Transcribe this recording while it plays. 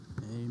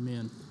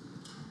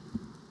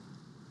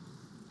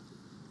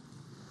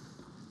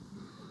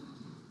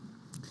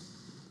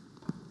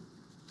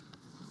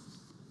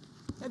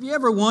Have you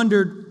ever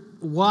wondered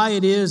why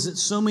it is that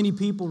so many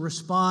people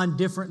respond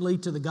differently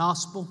to the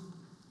gospel?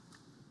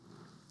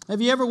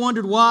 Have you ever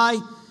wondered why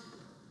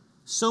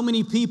so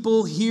many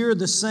people hear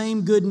the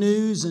same good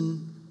news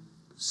and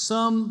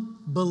some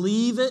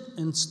believe it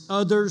and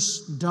others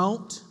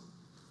don't?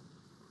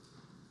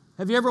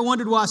 Have you ever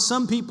wondered why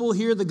some people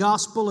hear the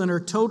gospel and are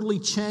totally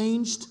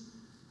changed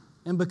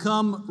and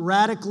become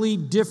radically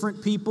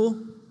different people,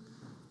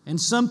 and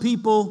some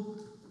people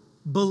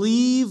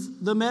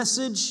believe the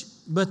message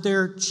but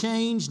their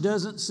change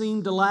doesn't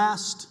seem to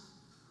last?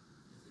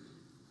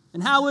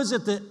 And how is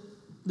it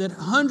that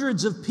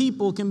hundreds of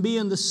people can be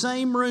in the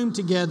same room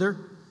together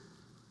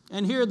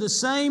and hear the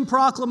same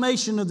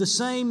proclamation of the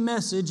same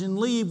message and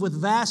leave with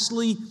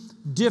vastly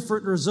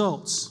different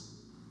results?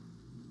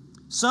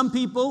 Some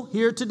people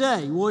here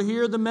today will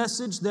hear the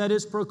message that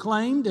is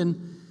proclaimed,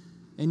 and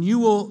you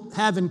will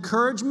have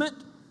encouragement,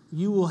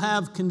 you will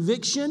have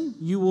conviction,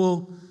 you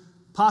will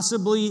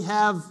possibly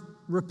have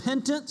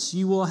repentance,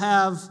 you will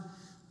have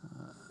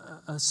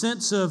a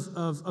sense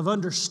of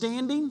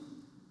understanding.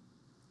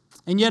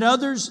 And yet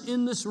others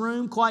in this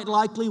room quite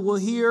likely will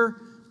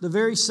hear the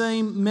very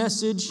same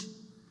message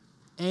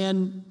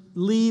and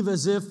leave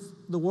as if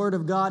the Word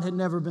of God had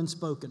never been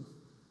spoken.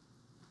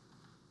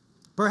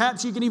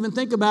 Perhaps you can even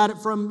think about it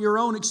from your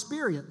own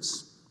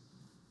experience.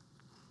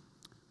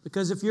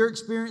 Because if your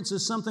experience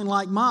is something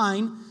like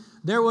mine,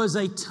 there was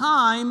a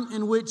time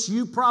in which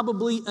you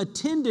probably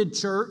attended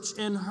church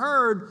and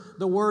heard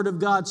the Word of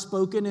God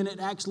spoken, and it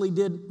actually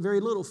did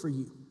very little for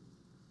you.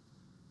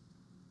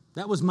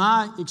 That was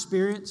my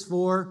experience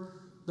for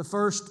the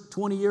first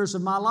 20 years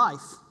of my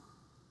life.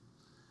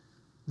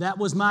 That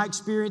was my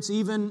experience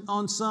even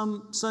on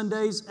some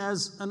Sundays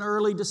as an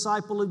early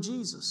disciple of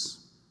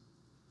Jesus.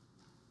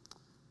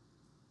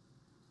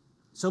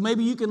 So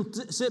maybe you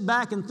can sit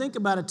back and think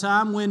about a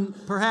time when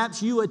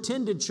perhaps you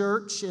attended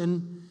church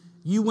and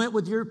you went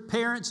with your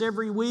parents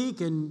every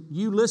week and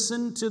you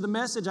listened to the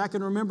message. I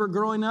can remember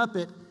growing up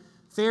at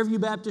Fairview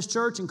Baptist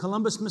Church in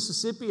Columbus,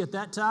 Mississippi. At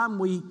that time,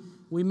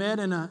 we met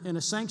in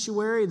a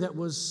sanctuary that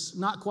was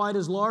not quite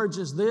as large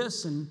as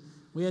this, and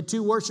we had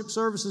 2 worship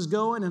services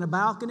going and a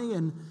balcony,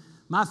 and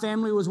my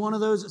family was one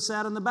of those that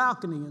sat on the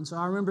balcony. And so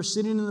I remember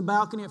sitting in the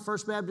balcony at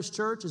First Baptist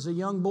Church as a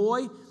young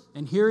boy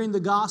and hearing the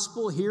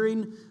gospel,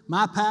 hearing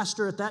my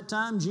pastor at that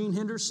time, Gene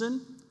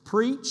Henderson,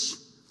 preach.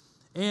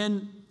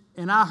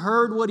 And I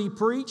heard what he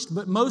preached,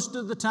 but most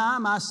of the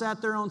time I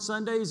sat there on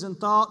Sundays and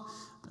thought,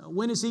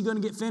 when is he going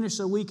to get finished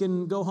so we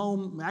can go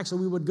home?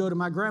 Actually, we would go to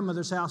my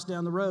grandmother's house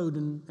down the road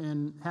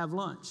and have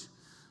lunch.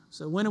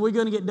 So when are we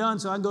going to get done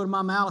so I can go to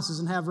Mama Alice's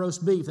and have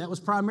roast beef? That was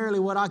primarily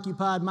what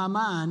occupied my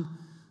mind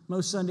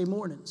most Sunday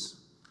mornings.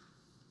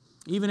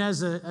 Even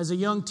as a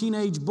young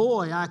teenage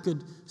boy, I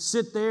could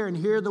sit there and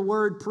hear the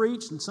word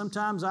preached, and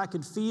sometimes I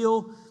could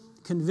feel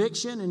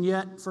conviction, and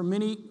yet for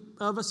many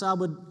of us, I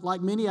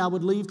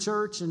would leave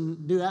church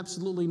and do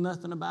absolutely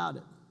nothing about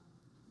it.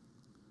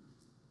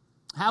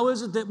 How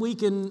is it that we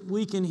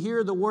can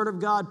hear the Word of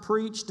God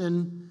preached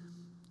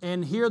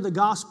and hear the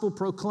gospel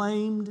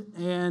proclaimed,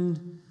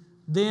 and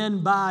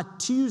then by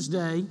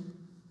Tuesday,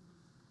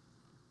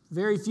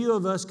 very few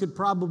of us could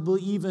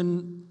probably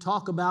even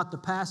talk about the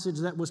passage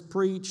that was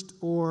preached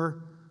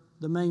or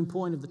the main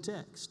point of the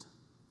text?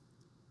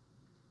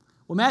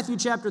 Well, Matthew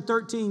chapter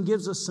 13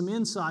 gives us some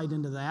insight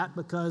into that,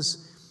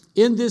 because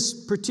in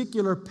this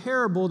particular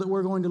parable that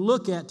we're going to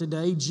look at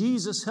today,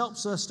 Jesus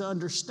helps us to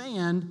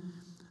understand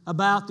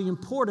about the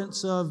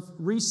importance of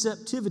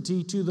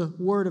receptivity to the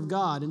Word of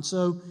God. And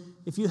so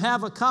if you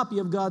have a copy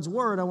of God's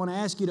Word, I want to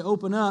ask you to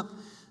open up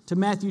to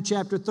Matthew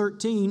chapter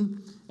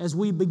 13 as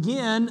we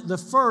begin the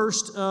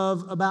first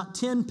of about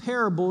 10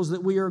 parables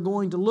that we are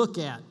going to look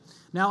at.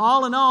 Now,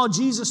 all in all,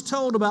 Jesus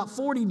told about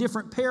 40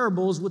 different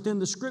parables within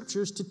the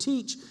Scriptures to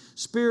teach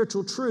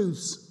spiritual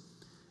truths.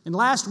 And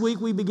last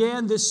week we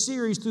began this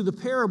series through the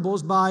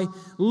parables by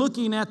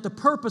looking at the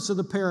purpose of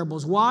the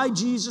parables, why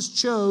Jesus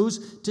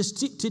chose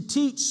to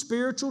teach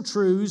spiritual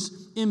truths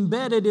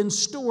embedded in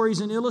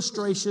stories and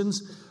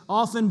illustrations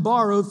often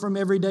borrowed from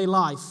everyday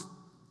life.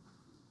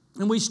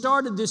 And we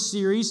started this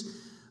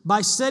series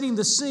by setting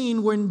the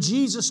scene when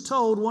Jesus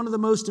told one of the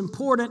most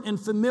important and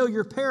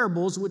familiar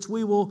parables, which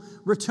we will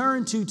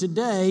return to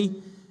today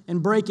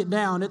and break it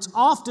down. It's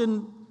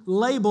often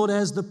labeled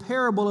as the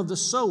parable of the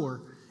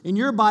sower. In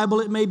your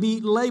Bible, it may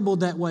be labeled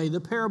that way, the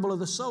parable of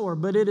the sower,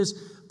 but it is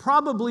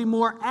probably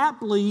more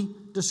aptly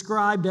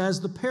described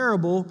as the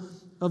parable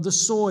of the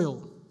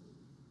soil,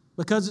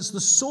 because it's the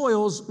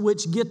soils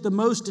which get the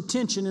most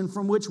attention and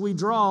from which we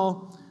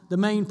draw the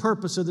main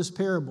purpose of this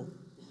parable.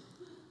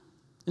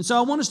 And so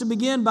I want us to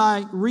begin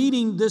by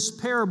reading this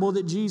parable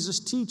that Jesus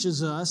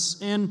teaches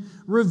us and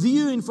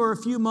reviewing for a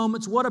few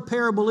moments what a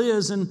parable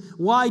is and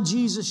why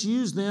Jesus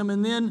used them,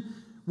 and then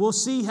we'll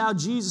see how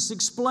Jesus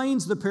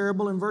explains the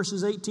parable in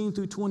verses 18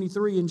 through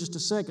 23 in just a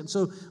second.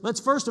 So let's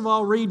first of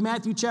all read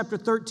Matthew chapter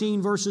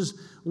 13, verses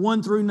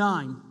 1 through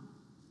 9.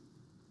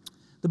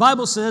 The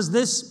Bible says,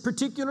 "This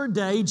particular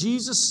day,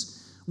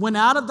 Jesus went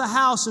out of the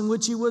house in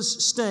which he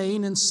was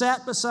staying and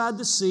sat beside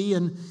the sea,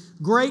 and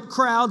great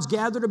crowds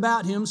gathered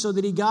about him, so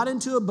that he got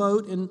into a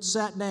boat and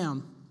sat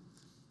down.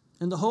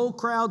 And the whole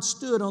crowd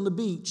stood on the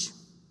beach.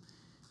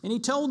 And he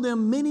told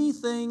them many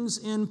things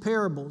in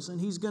parables.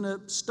 And he's going to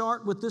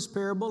start with this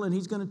parable, and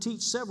he's going to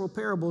teach several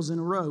parables in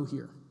a row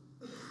here.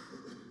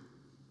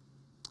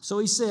 So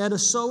he said, a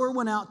sower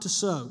went out to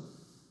sow.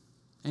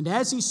 And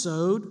as he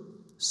sowed,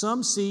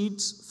 some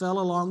seeds fell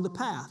along the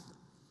path,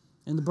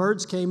 and the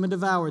birds came and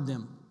devoured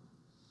them.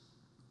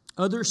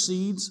 Other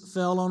seeds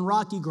fell on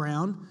rocky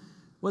ground,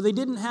 where they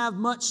didn't have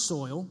much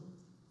soil,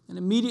 and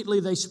immediately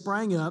they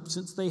sprang up,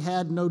 since they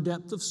had no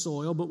depth of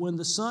soil. But when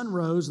the sun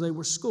rose, they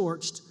were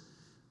scorched,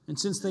 and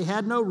since they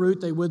had no root,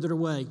 they withered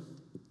away.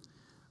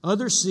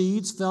 Other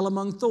seeds fell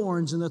among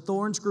thorns, and the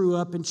thorns grew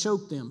up and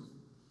choked them.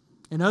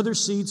 And other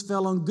seeds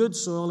fell on good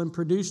soil and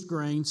produced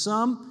grain,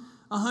 some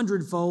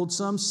 100-fold,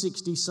 some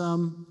 60,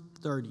 some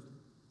 30.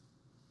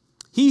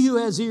 He who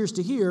has ears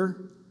to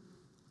hear,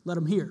 let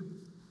him hear.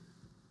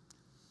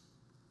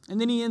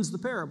 And then he ends the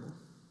parable.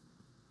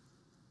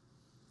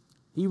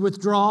 He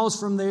withdraws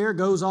from there,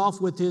 goes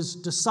off with his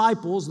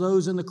disciples,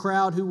 those in the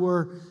crowd who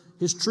were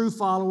his true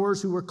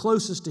followers, who were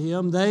closest to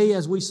him. They,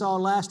 as we saw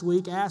last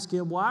week, ask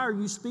him, why are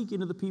you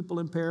speaking to the people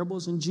in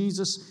parables? And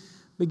Jesus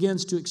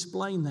begins to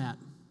explain that.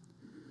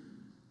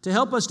 To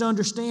help us to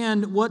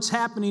understand what's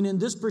happening in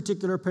this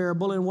particular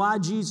parable and why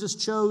Jesus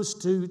chose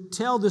to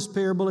tell this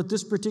parable at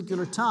this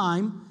particular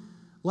time,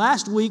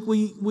 last week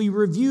we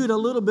reviewed a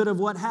little bit of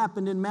what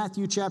happened in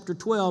Matthew chapter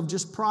 12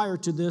 just prior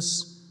to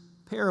this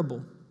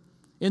parable.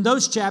 In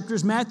those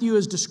chapters, Matthew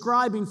is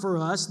describing for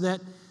us that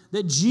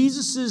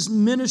Jesus'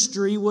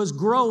 ministry was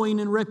growing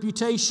in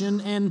reputation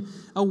and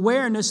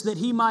awareness that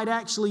he might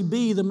actually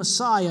be the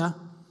Messiah.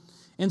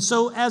 And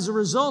so as a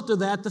result of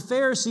that, the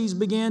Pharisees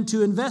began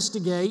to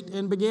investigate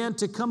and began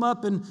to come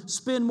up and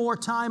spend more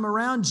time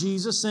around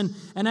Jesus. And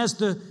as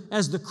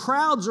the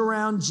crowds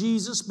around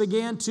Jesus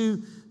began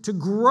to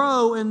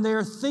grow in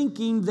their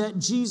thinking that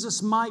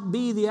Jesus might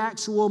be the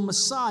actual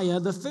Messiah,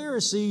 the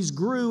Pharisees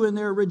grew in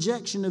their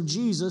rejection of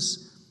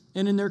Jesus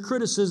and in their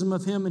criticism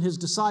of him and his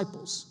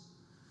disciples.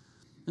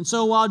 And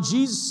so while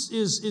Jesus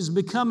is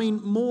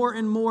becoming more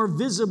and more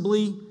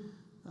visibly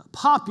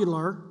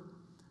popular,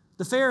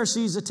 the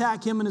Pharisees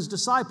attack him and his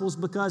disciples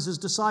because his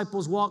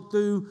disciples walked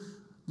through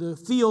the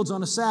fields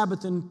on a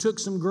Sabbath and took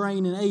some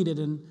grain and ate it.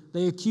 And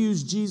they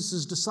accused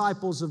Jesus'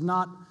 disciples of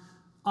not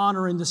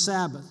honoring the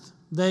Sabbath.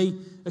 They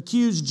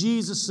accused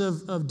Jesus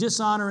of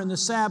dishonoring the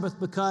Sabbath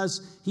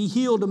because he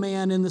healed a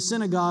man in the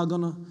synagogue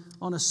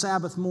on a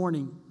Sabbath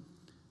morning.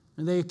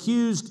 And they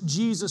accused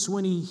Jesus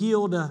when he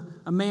healed a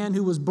man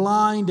who was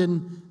blind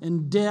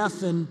and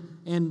deaf and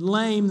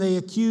lame. They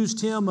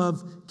accused him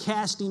of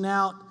casting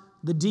out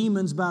the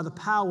demons by the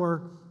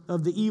power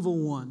of the evil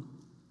one.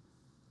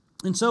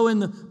 And so in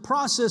the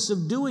process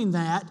of doing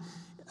that,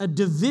 a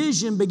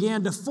division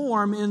began to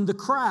form in the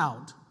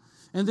crowd.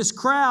 And this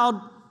crowd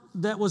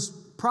that was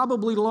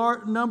probably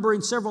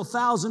numbering several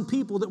thousand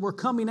people that were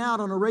coming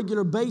out on a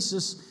regular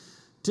basis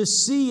to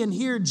see and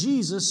hear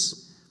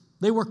Jesus,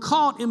 they were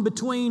caught in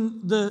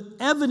between the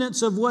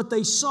evidence of what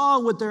they saw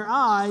with their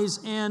eyes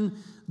and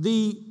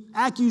the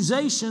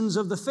accusations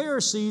of the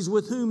Pharisees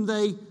with whom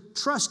they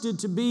trusted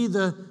to be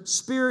the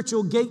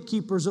spiritual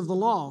gatekeepers of the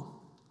law.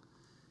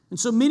 And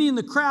so many in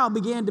the crowd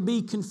began to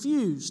be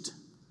confused.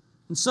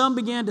 And some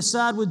began to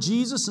side with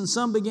Jesus and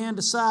some began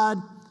to side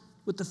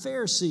with the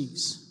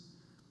Pharisees.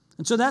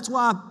 And so that's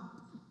why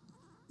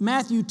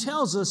Matthew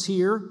tells us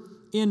here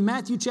in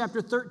Matthew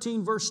chapter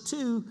 13 verse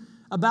 2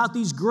 about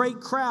these great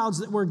crowds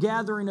that were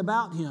gathering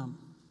about him.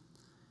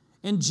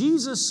 And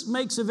Jesus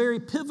makes a very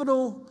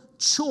pivotal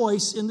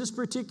choice in this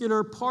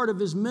particular part of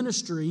his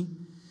ministry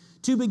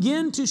to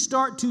begin to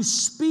start to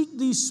speak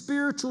these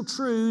spiritual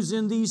truths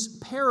in these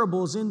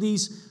parables, in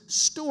these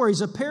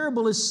stories. A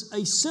parable is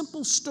a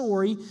simple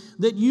story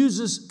that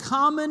uses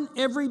common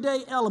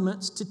everyday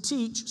elements to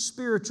teach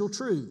spiritual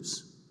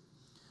truths.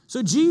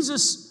 So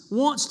Jesus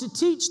wants to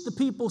teach the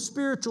people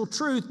spiritual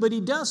truth, but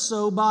he does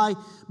so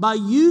by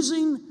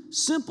using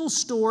simple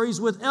stories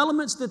with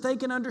elements that they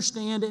can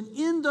understand, and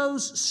in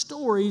those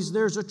stories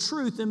there's a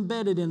truth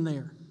embedded in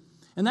there.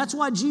 And that's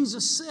why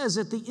Jesus says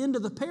at the end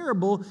of the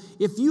parable,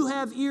 if you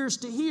have ears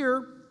to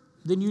hear,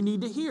 then you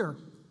need to hear.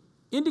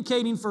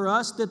 Indicating for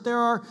us that there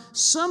are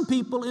some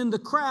people in the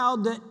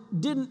crowd that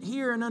didn't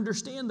hear and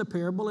understand the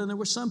parable, and there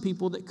were some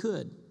people that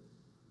could.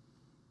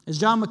 As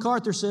John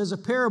MacArthur says, a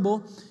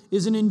parable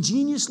is an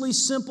ingeniously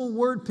simple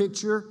word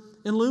picture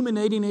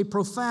illuminating a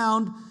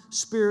profound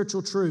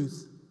spiritual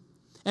truth.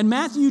 And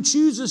Matthew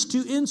chooses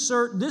to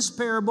insert this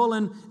parable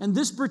and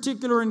this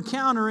particular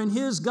encounter in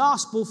his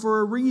gospel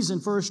for a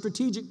reason, for a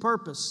strategic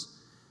purpose.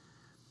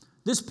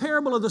 This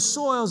parable of the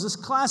soils is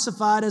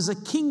classified as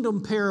a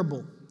kingdom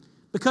parable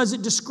because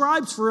it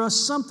describes for us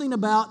something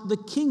about the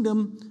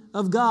kingdom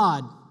of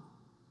God.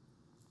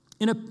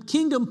 In a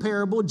kingdom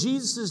parable,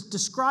 Jesus is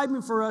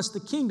describing for us the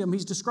kingdom.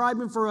 He's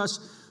describing for us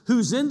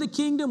who's in the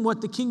kingdom,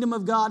 what the kingdom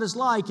of God is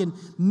like. And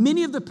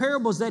many of the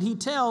parables that he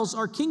tells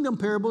are kingdom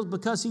parables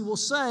because he will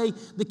say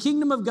the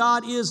kingdom of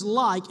God is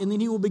like, and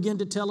then he will begin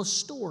to tell a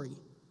story.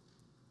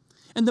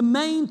 And the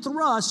main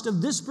thrust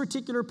of this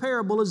particular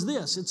parable is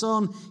this. It's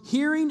on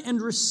hearing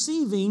and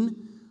receiving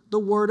the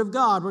word of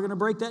God. We're going to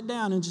break that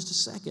down in just a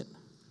second.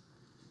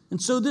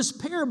 And so this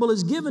parable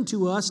is given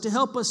to us to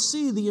help us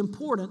see the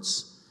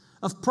importance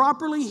of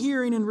properly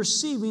hearing and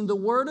receiving the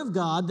word of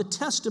God, the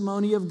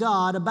testimony of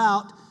God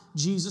about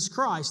Jesus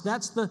Christ.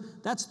 That's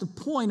the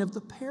point of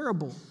the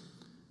parable.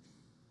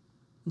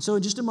 And so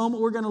in just a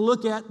moment, we're going to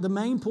look at the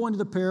main point of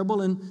the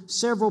parable and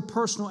several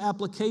personal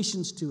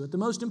applications to it. The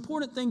most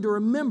important thing to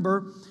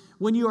remember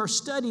when you are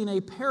studying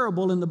a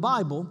parable in the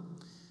Bible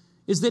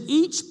is that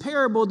each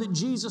parable that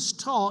Jesus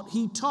taught,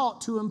 he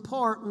taught to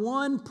impart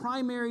one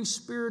primary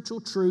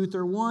spiritual truth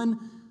or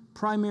one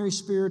primary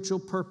spiritual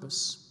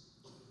purpose.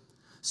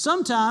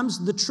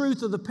 Sometimes the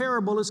truth of the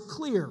parable is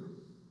clear.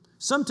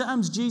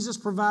 Sometimes Jesus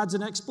provides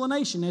an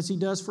explanation, as he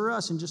does for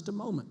us in just a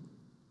moment.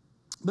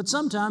 But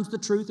sometimes the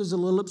truth is a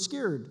little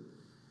obscured.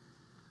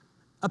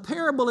 A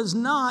parable is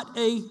not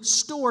a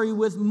story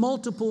with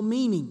multiple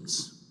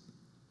meanings.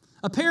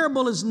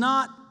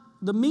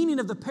 The meaning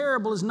of the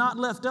parable is not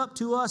left up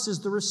to us as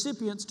the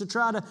recipients to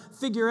try to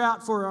figure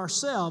out for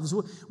ourselves.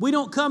 We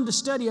don't come to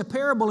study a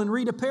parable and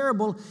read a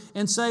parable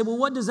and say, well,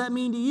 what does that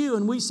mean to you?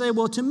 And we say,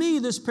 well, to me,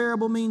 this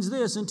parable means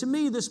this, and to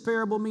me, this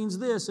parable means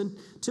this. And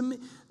to me,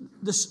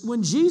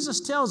 when Jesus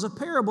tells a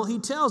parable, he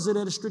tells it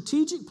at a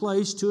strategic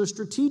place to a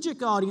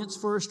strategic audience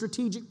for a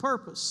strategic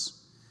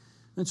purpose.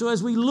 And so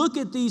as we look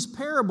at these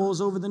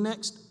parables over the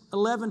next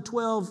 11,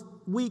 12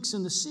 weeks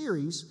in the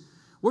series,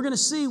 we're going to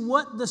see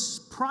what the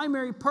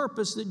primary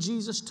purpose that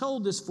Jesus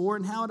told this for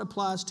and how it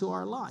applies to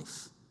our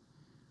life.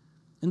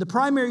 And the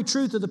primary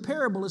truth of the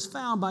parable is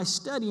found by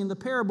studying the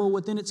parable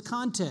within its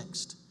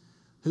context.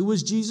 Who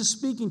was Jesus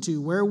speaking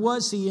to? Where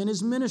was he in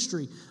his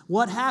ministry?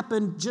 What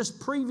happened just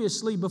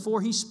previously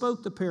before he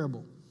spoke the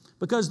parable?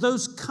 Because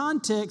those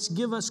contexts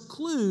give us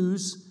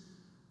clues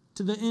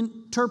to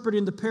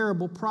interpreting the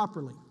parable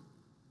properly.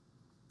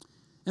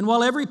 And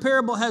while every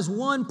parable has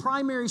one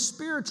primary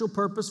spiritual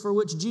purpose for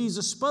which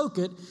Jesus spoke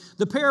it,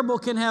 the parable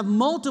can have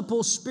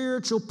multiple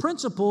spiritual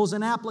principles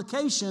and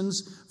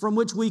applications from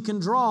which we can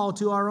draw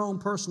to our own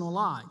personal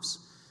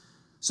lives.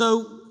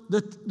 So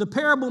the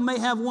parable may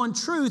have one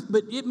truth,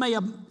 but it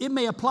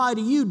may apply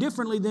to you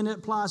differently than it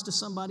applies to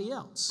somebody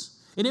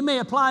else. And it may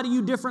apply to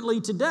you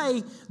differently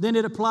today than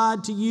it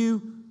applied to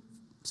you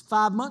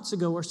 5 months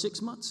ago or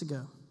 6 months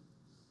ago.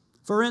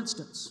 For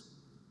instance,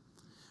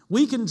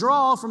 we can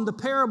draw from the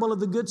parable of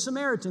the Good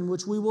Samaritan,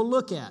 which we will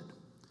look at.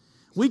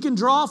 We can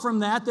draw from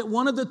that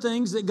one of the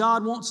things that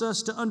God wants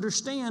us to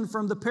understand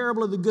from the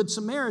parable of the Good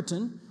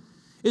Samaritan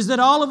is that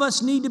all of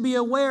us need to be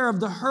aware of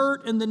the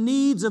hurt and the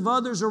needs of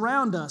others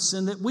around us,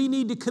 and that we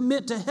need to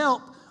commit to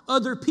help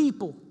other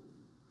people.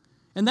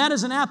 And that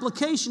is an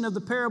application of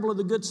the parable of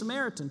the Good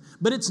Samaritan,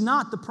 but it's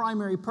not the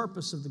primary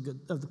purpose of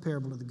the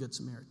parable of the Good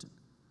Samaritan.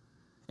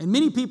 And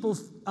many people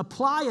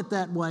apply it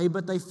that way,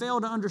 but they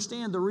fail to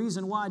understand the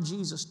reason why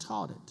Jesus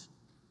taught it.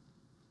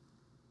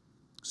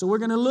 So we're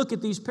going to look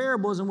at these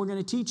parables and we're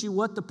going to teach you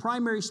what the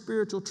primary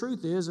spiritual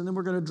truth is, and then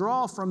we're going to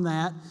draw from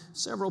that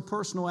several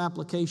personal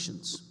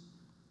applications.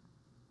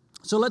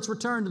 So let's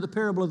return to the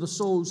parable of the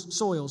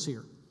soils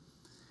here.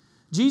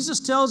 Jesus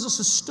tells us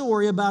a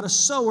story about a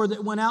sower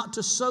that went out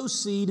to sow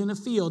seed in a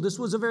field. This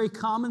was a very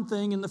common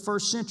thing in the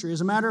first century. As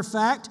a matter of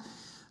fact,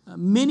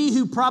 many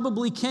who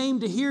probably came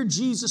to hear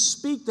Jesus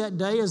speak that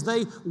day, as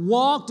they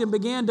walked and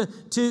began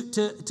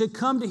to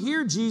come to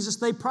hear Jesus,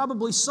 they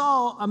probably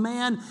saw a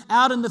man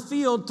out in the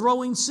field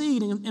throwing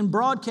seed and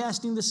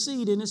broadcasting the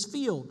seed in his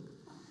field.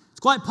 It's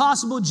quite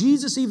possible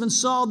Jesus even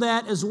saw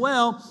that as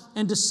well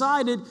and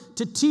decided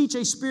to teach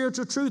a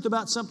spiritual truth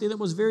about something that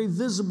was very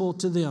visible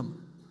to them.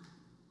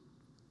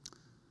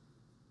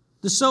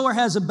 The sower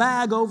has a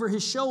bag over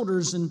his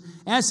shoulders, and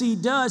as he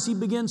does, he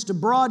begins to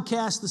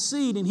broadcast the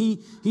seed, and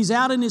he's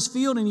out in his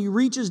field, and he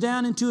reaches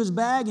down into his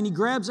bag, and he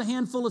grabs a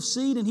handful of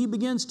seed, and he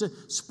begins to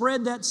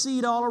spread that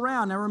seed all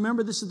around. Now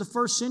remember, this is the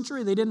first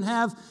century. They didn't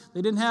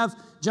have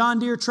John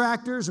Deere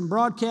tractors and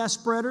broadcast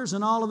spreaders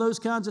and all of those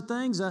kinds of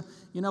things.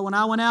 When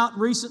I went out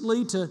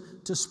recently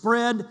to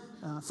spread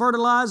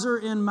fertilizer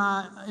in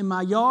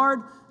my yard,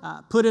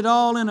 I put it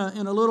all in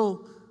a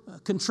little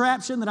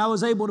contraption that I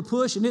was able to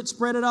push, and it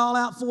spread it all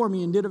out for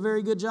me and did a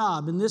very good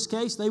job. In this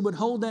case, they would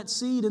hold that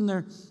seed in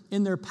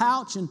their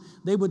pouch, and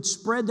they would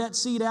spread that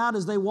seed out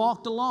as they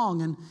walked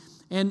along,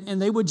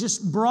 and they would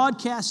just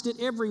broadcast it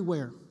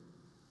everywhere.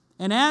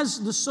 And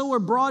as the sower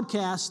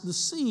broadcasts the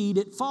seed,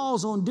 it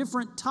falls on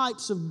different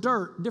types of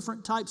dirt,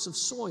 different types of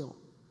soil.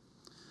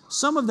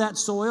 Some of that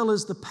soil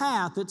is the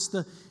path. It's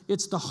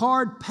the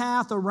hard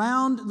path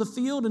around the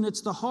field, and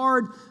it's the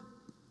hard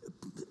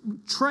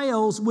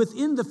trails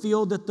within the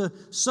field that the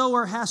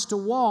sower has to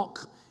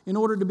walk in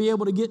order to be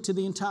able to get to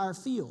the entire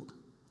field.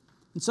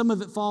 And some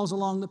of it falls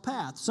along the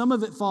path. Some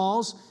of it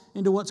falls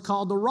into what's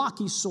called the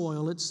rocky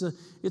soil. It's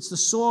the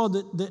soil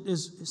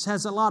that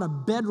has a lot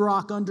of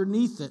bedrock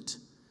underneath it.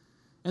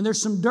 And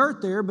there's some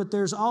dirt there, but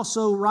there's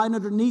also right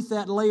underneath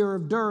that layer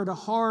of dirt a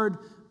hard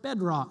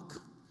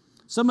bedrock.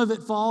 Some of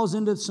it falls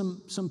into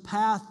some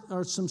path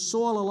or some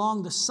soil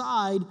along the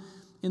side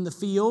in the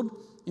field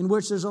in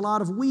which there's a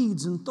lot of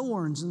weeds and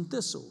thorns and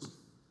thistles.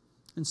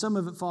 And some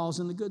of it falls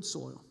in the good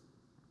soil.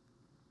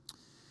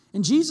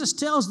 And Jesus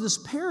tells this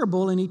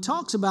parable, and he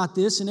talks about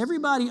this, and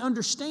everybody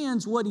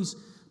understands what he's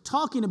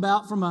talking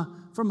about from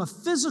a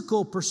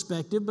physical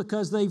perspective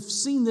because they've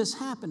seen this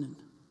happening.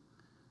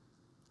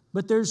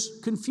 But there's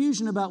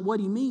confusion about what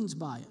he means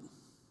by it.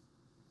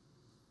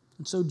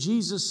 And so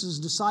Jesus'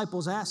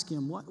 disciples ask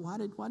him, why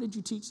did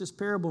you teach this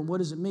parable, and what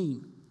does it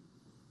mean?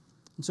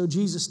 And so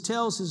Jesus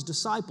tells his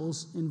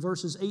disciples in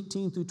verses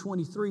 18 through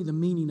 23 the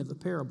meaning of the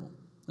parable.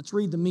 Let's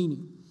read the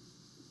meaning.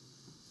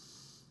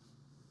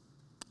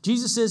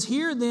 Jesus says,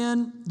 "Hear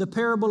then the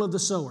parable of the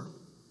sower.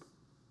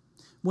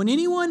 When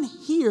anyone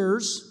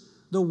hears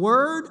the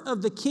word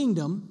of the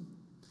kingdom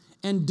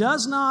and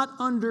does not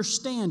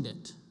understand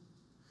it,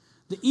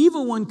 the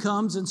evil one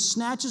comes and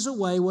snatches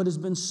away what has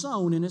been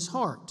sown in his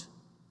heart.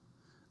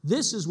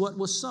 This is what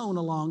was sown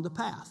along the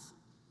path.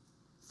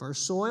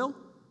 First soil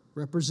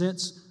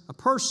represents a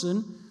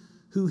person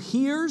who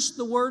hears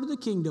the word of the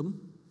kingdom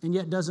and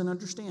yet doesn't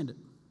understand it.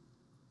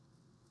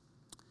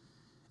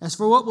 As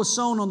for what was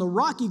sown on the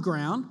rocky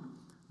ground,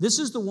 this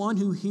is the one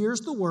who hears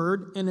the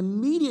word and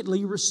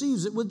immediately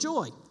receives it with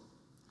joy.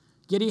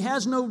 Yet he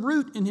has no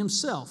root in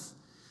himself,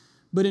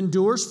 but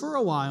endures for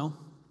a while.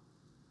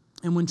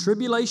 And when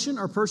tribulation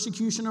or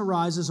persecution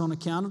arises on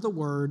account of the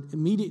word,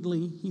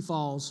 immediately he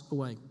falls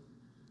away.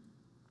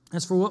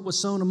 As for what was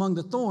sown among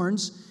the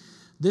thorns,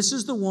 this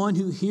is the one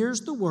who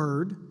hears the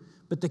word,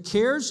 but the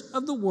cares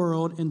of the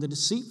world and the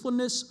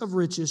deceitfulness of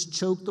riches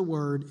choke the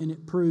word, and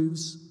it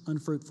proves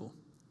unfruitful.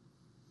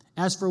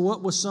 As for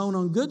what was sown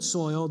on good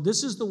soil,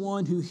 this is the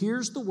one who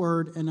hears the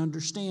word and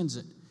understands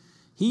it.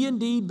 He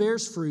indeed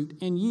bears fruit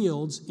and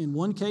yields, in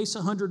one case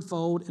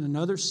 100-fold, in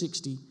another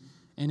 60,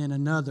 and in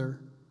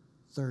another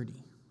 30.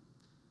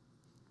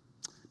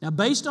 Now,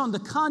 based on the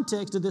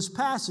context of this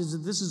passage, that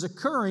this is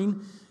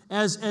occurring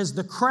as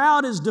the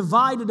crowd is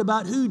divided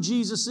about who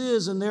Jesus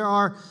is, and there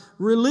are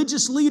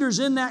religious leaders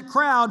in that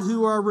crowd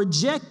who are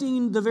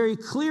rejecting the very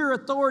clear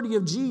authority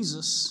of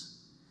Jesus.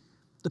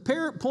 The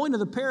point of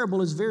the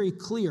parable is very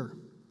clear.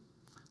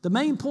 The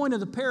main point of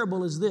the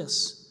parable is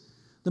this: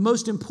 the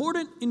most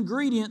important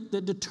ingredient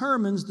that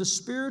determines the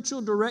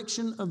spiritual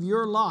direction of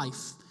your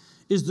life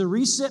is the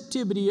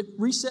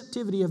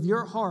receptivity of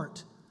your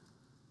heart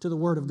to the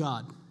Word of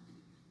God.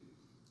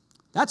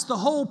 That's the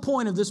whole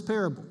point of this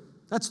parable.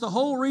 That's the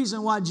whole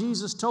reason why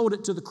Jesus told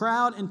it to the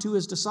crowd and to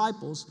his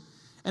disciples.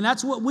 And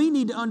that's what we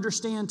need to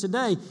understand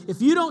today.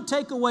 If you don't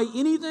take away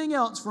anything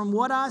else from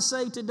what I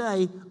say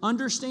today,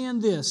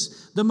 understand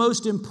this: the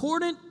most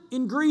important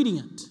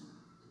ingredient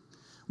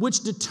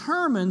which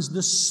determines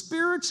the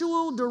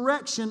spiritual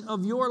direction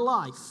of your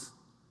life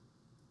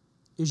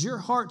is your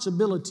heart's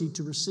ability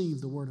to receive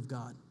the Word of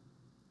God.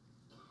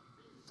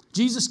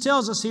 Jesus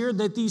tells us here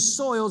that these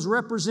soils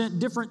represent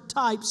different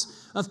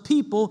types of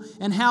people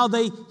and how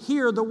they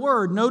hear the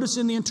Word. Notice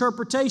in the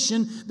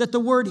interpretation that the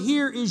word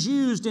 "hear" is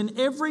used in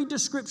every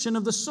description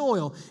of the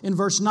soil. In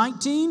verse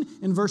 19,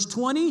 in verse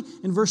 20,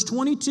 in verse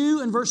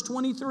 22, and verse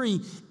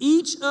 23.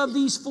 Each of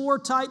these four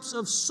types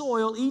of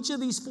soil, each of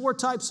these four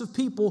types of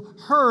people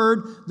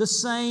heard the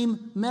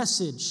same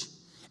message.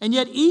 And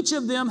yet each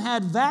of them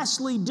had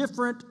vastly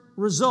different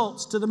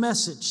results to the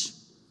message.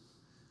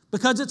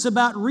 Because it's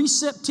about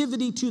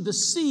receptivity to the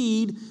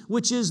seed,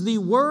 which is the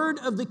word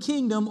of the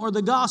kingdom, or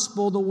the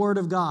gospel, the word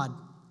of God.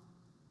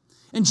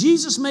 And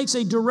Jesus makes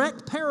a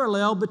direct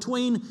parallel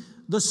between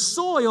the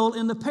soil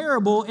in the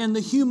parable and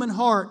the human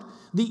heart,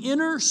 the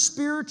inner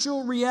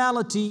spiritual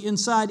reality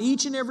inside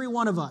each and every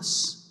one of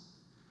us.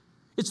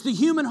 It's the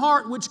human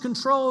heart which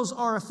controls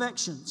our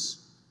affections.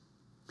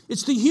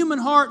 It's the human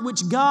heart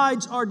which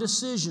guides our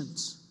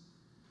decisions.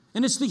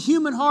 And it's the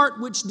human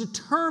heart which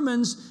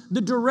determines the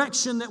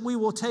direction that we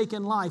will take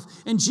in life.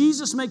 And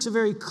Jesus makes a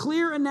very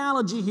clear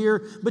analogy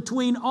here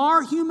between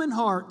our human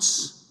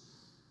hearts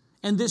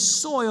and this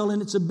soil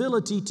and its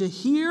ability to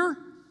hear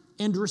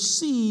and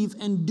receive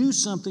and do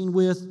something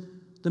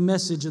with the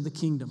message of the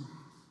kingdom.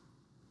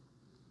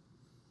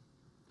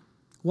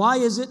 Why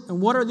is it,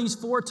 and what are these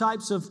four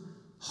types of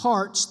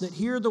hearts that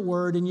hear the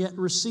word and yet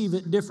receive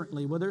it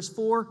differently? Well, there's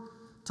four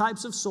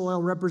types of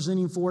soil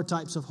representing four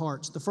types of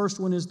hearts. The first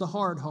one is the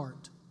hard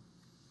heart.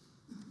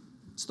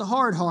 It's the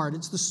hard heart.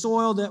 It's the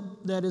soil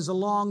that is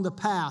along the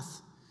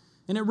path.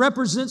 And it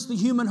represents the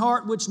human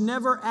heart which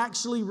never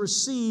actually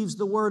receives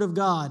the Word of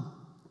God.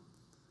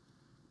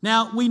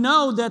 Now, we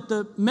know that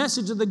the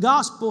message of the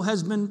gospel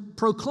has been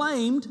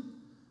proclaimed.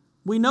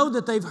 We know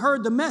that they've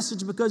heard the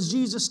message because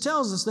Jesus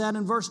tells us that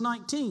in verse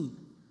 19.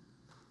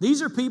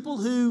 These are people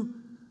who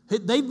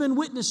They've been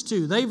witnessed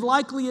to. They've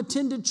likely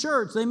attended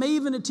church. They may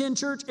even attend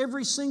church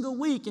every single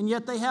week, and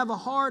yet they have a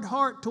hard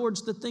heart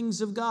towards the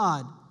things of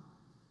God.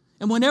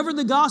 And whenever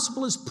the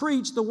gospel is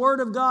preached, the word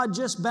of God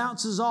just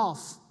bounces off.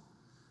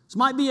 This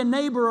might be a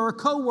neighbor or a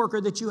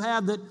coworker that you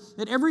have that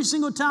every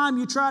single time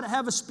you try to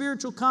have a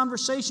spiritual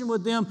conversation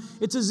with them,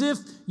 it's as if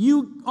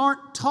you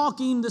aren't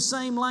talking the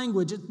same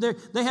language.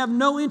 They have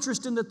no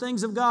interest in the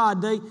things of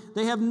God.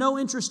 They have no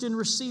interest in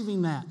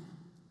receiving that.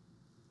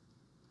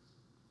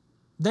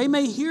 They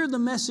may hear the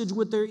message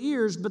with their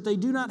ears, but they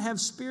do not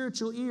have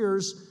spiritual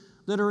ears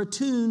that are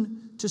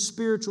attuned to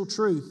spiritual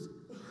truth.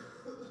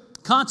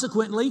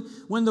 Consequently,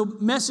 when the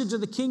message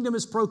of the kingdom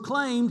is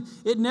proclaimed,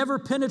 it never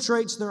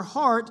penetrates their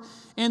heart,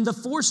 and the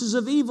forces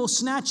of evil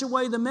snatch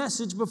away the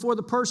message before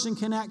the person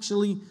can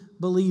actually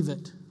believe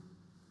it.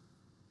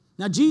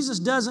 Now, Jesus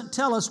doesn't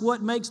tell us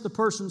what makes the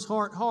person's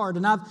heart hard,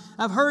 and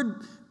I've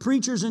heard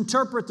preachers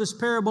interpret this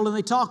parable, and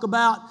they talk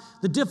about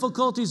the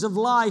difficulties of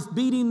life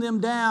beating them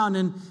down,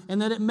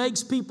 and that it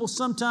makes people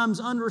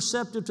sometimes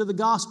unreceptive to the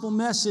gospel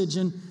message.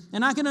 And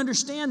I can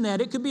understand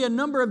that. It could be a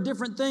number of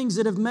different things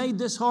that have made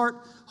this heart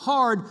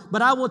hard,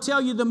 but I will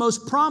tell you the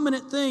most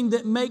prominent thing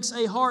that makes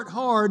a heart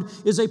hard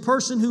is a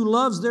person who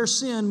loves their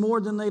sin more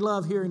than they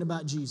love hearing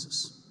about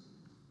Jesus.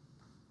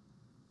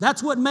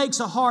 That's what makes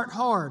a heart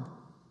hard.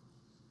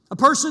 A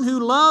person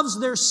who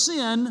loves their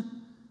sin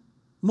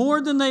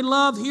more than they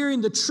love hearing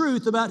the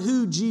truth about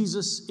who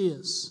Jesus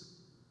is.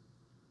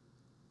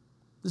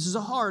 This is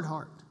a hard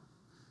heart.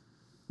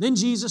 Then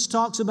Jesus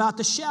talks about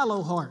the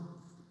shallow heart.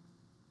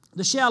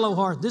 The shallow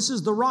heart, this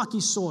is the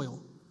rocky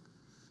soil.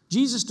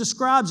 Jesus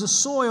describes a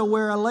soil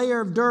where a layer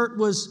of dirt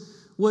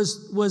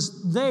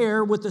was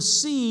there with a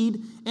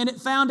seed, and it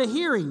found a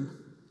hearing.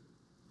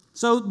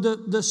 So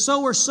the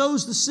sower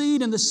sows the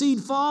seed, and the seed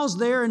falls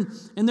there, and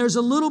there's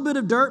a little bit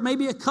of dirt,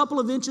 maybe a couple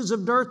of inches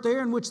of dirt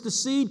there in which the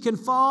seed can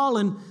fall,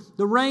 and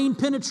the rain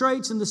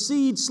penetrates, and the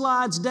seed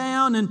slides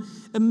down, and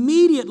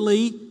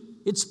immediately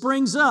it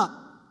springs up.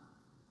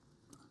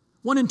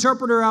 One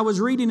interpreter I was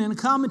reading in a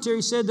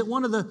commentary said that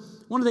one of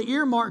the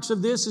earmarks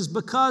of this is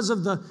because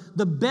of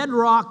the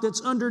bedrock that's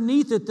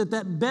underneath it,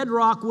 that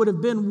bedrock would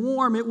have been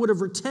warm. It would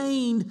have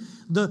retained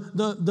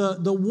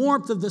the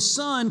warmth of the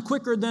sun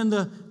quicker than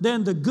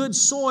the good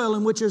soil,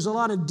 in which there's a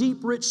lot of deep,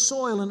 rich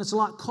soil, and it's a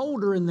lot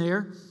colder in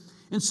there.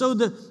 And so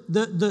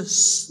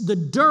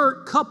the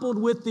dirt coupled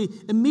with the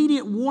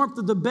immediate warmth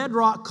of the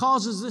bedrock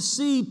causes the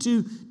seed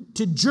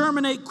to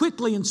germinate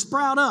quickly and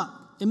sprout up.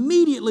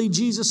 Immediately,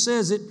 Jesus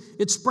says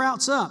it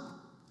sprouts up.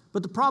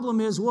 But the problem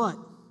is what?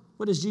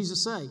 What does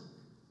Jesus say?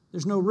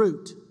 There's no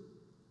root.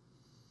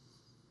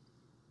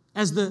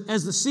 As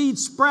the seed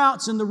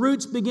sprouts and the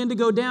roots begin to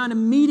go down,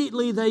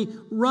 immediately they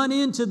run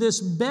into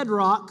this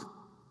bedrock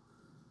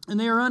and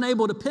they are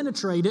unable to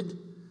penetrate it.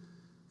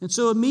 And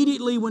so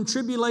immediately when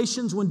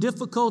tribulations, when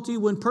difficulty,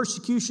 when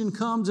persecution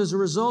comes as a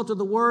result of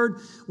the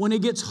word, when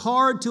it gets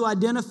hard to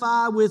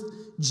identify with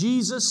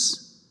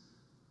Jesus,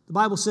 the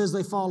Bible says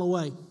they fall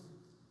away.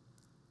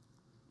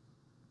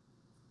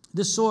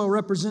 This soil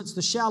represents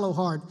the shallow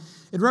heart.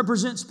 It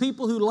represents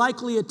people who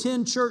likely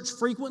attend church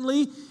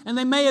frequently, and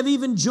they may have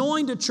even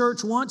joined a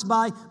church once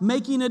by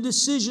making a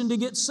decision to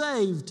get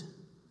saved.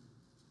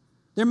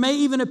 There may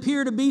even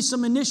appear to be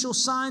some initial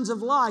signs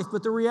of life,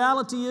 but the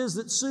reality is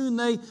that soon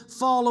they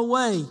fall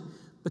away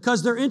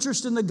because their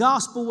interest in the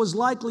gospel was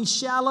likely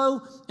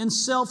shallow and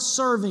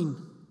self-serving.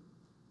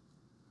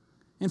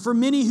 And for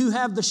many who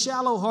have the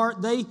shallow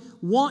heart, they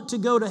want to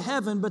go to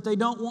heaven, but they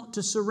don't want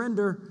to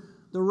surrender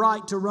the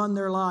right to run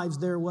their lives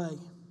their way.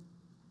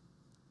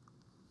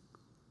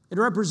 It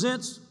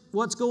represents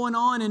what's going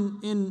on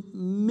in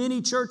many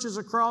churches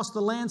across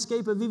the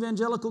landscape of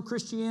evangelical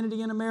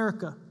Christianity in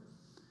America,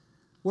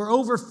 where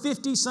over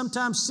 50,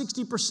 sometimes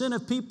 60%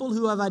 of people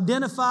who have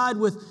identified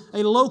with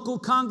a local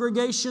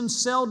congregation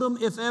seldom,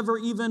 if ever,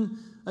 even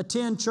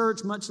attend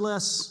church, much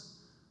less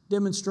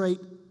demonstrate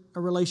a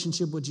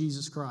relationship with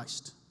Jesus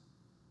Christ.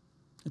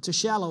 It's a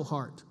shallow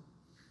heart.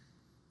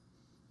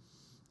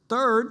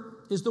 Third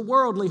is the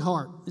worldly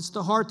heart. It's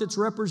the heart that's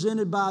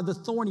represented by the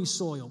thorny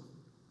soil.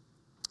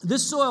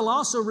 This soil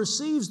also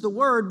receives the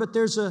word, but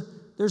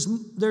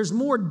there's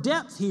more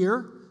depth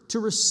here to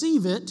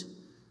receive it.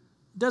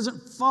 It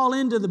doesn't fall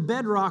into the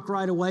bedrock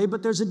right away,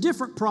 but there's a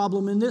different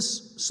problem in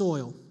this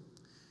soil.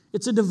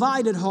 It's a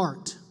divided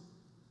heart.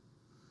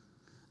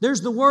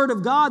 There's the word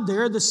of God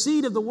there. The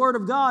seed of the word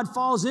of God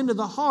falls into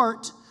the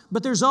heart,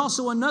 but there's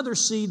also another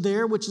seed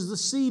there, which is the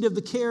seed of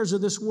the cares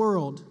of this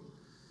world.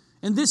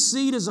 And this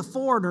seed is a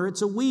foreigner,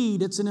 it's a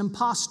weed, it's an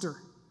imposter.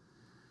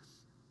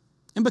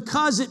 And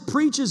because it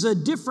preaches a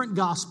different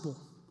gospel,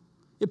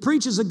 it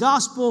preaches a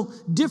gospel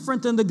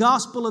different than the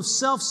gospel of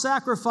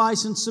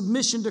self-sacrifice and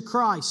submission to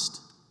Christ.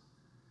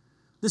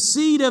 The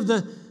seed of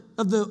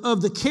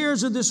the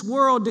cares of this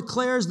world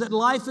declares that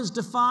life is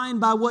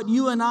defined by what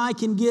you and I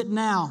can get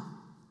now.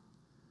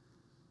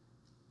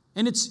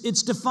 And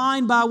it's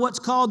defined by what's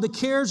called the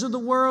cares of the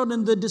world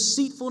and the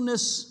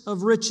deceitfulness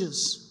of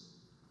riches.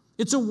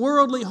 It's a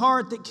worldly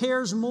heart that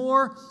cares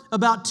more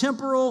about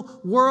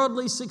temporal,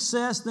 worldly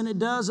success than it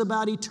does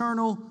about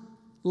eternal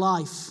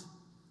life.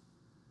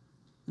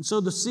 And so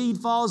the seed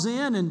falls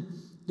in, and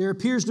there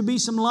appears to be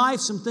some life,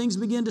 some things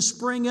begin to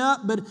spring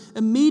up, but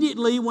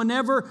immediately,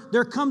 whenever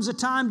there comes a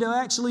time to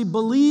actually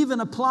believe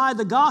and apply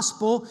the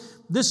gospel,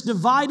 this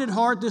divided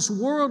heart, this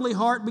worldly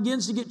heart,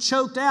 begins to get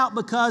choked out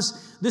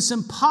because this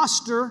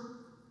imposter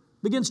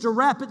begins to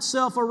wrap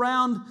itself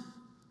around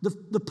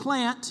the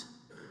plant,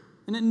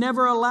 and it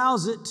never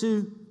allows it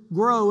to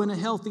grow in a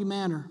healthy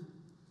manner.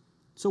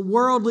 It's a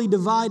worldly,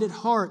 divided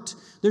heart.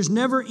 There's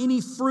never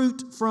any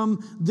fruit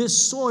from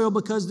this soil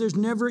because there's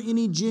never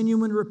any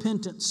genuine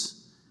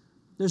repentance.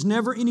 There's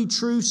never any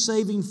true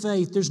saving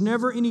faith. There's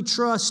never any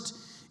trust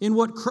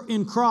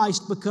in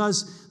Christ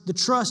because the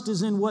trust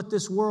is in what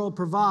this world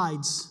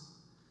provides.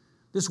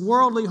 This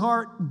worldly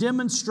heart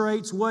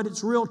demonstrates what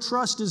its real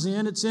trust is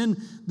in. It's in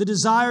the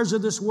desires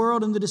of this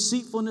world and the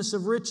deceitfulness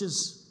of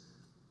riches.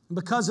 And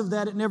because of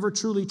that, it never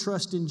truly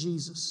trusts in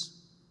Jesus.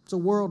 It's a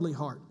worldly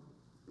heart.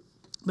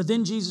 But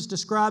then Jesus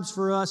describes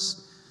for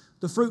us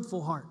the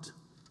fruitful heart.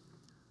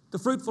 The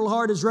fruitful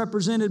heart is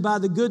represented by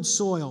the good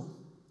soil.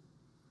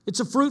 It's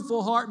a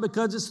fruitful heart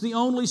because it's the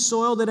only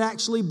soil that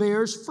actually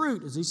bears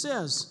fruit, as he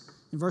says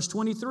in verse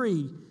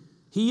 23.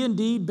 He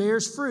indeed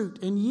bears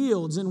fruit and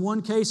yields, in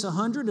one case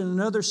 100, in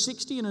another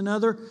 60, and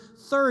another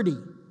 30.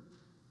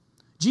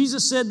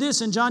 Jesus said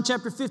this in John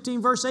chapter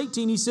 15, verse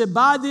 18. He said,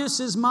 "By this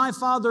is my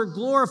Father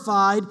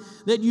glorified,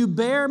 that you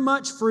bear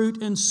much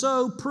fruit and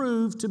so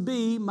prove to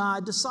be my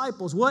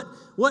disciples."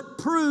 What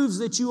proves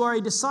that you are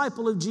a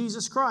disciple of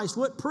Jesus Christ?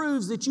 What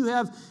proves that you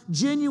have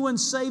genuine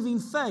saving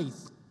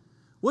faith?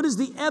 What is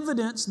the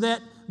evidence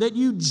that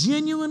you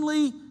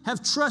genuinely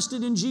have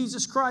trusted in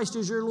Jesus Christ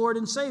as your Lord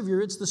and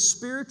Savior? It's the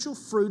spiritual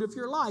fruit of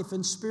your life.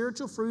 And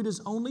spiritual fruit is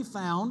only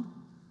found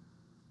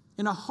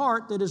in a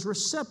heart that is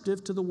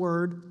receptive to the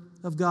Word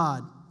of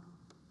God.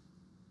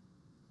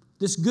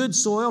 This good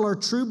soil are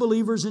true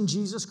believers in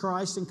Jesus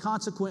Christ and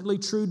consequently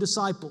true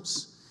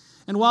disciples.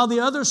 And while the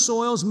other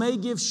soils may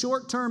give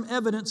short-term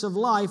evidence of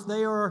life,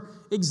 they are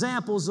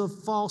examples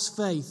of false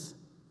faith.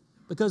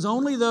 Because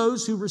only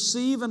those who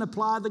receive and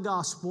apply the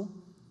gospel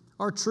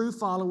are true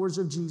followers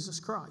of Jesus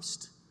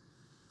Christ.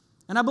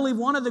 And I believe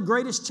one of the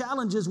greatest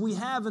challenges we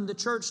have in the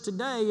church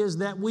today is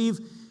that we've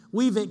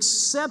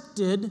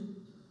accepted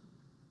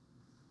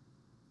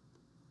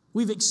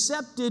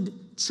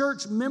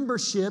church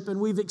membership and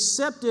we've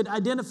accepted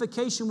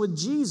identification with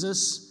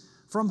Jesus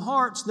from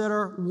hearts that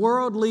are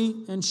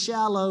worldly and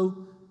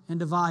shallow and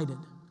divided.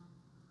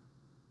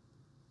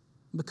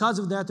 Because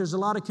of that, there's a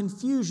lot of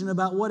confusion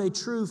about what a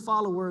true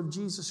follower of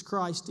Jesus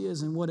Christ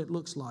is and what it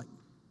looks like.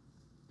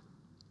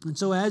 And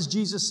so, as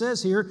Jesus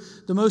says here,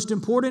 the most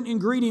important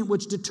ingredient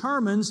which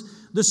determines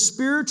the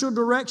spiritual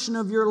direction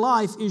of your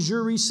life is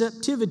your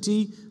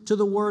receptivity to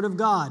the Word of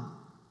God.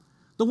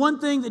 The one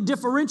thing that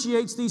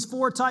differentiates these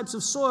four types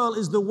of soil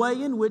is the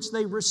way in which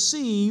they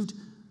received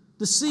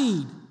the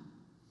seed.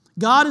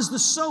 God is the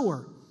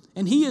sower.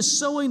 And He is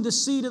sowing the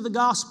seed of the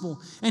gospel.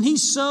 And He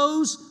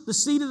sows the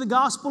seed of the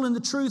gospel in the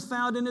truth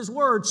found in His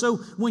Word. So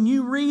when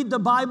you read the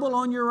Bible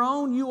on your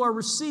own, you are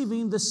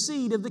receiving the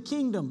seed of the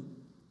kingdom.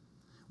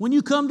 When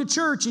you come to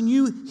church and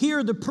you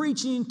hear the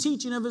preaching and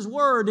teaching of His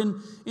Word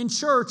in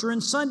church or in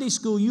Sunday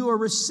school, you are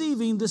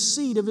receiving the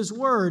seed of His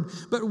Word.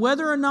 But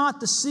whether or not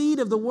the seed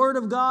of the Word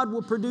of God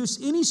will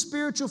produce any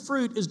spiritual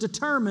fruit is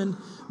determined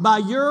by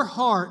your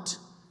heart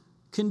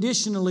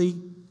conditionally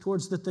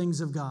towards the things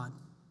of God.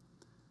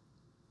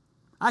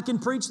 I can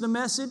preach the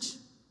message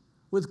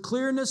with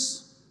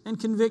clearness and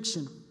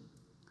conviction,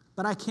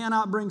 but I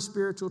cannot bring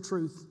spiritual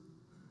truth.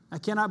 I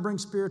cannot bring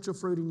spiritual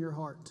fruit in your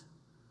heart.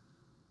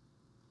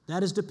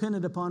 That is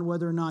dependent upon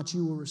whether or not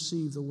you will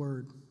receive the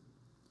Word.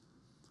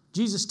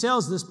 Jesus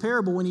tells this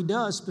parable when He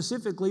does,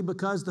 specifically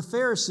because the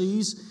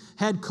Pharisees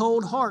had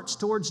cold hearts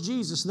towards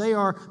Jesus. They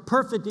are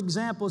perfect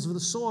examples of the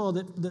soil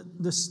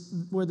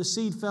where the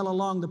seed fell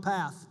along the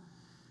path.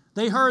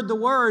 They heard the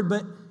Word,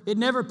 but it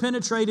never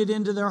penetrated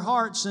into their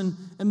hearts, and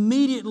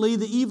immediately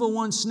the evil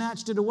one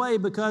snatched it away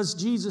because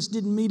Jesus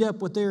didn't meet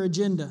up with their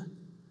agenda.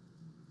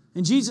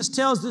 And Jesus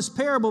tells this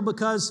parable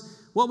because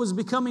what was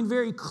becoming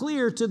very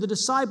clear to the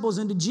disciples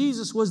and to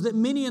Jesus was that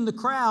many in the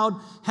crowd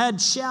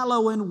had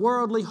shallow and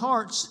worldly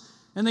hearts,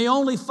 and they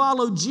only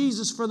followed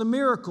Jesus for the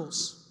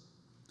miracles.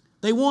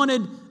 They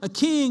wanted a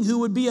king who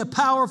would be a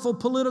powerful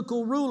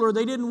political ruler.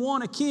 They didn't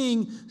want a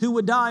king who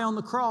would die on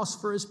the cross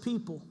for His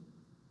people.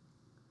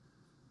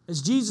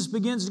 As Jesus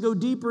begins to go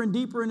deeper and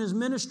deeper in His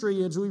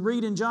ministry, as we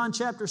read in John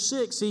chapter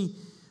 6, He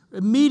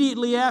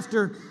immediately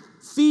after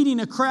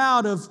feeding a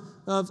crowd of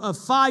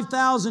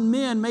 5,000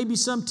 men, maybe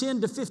some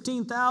 10 to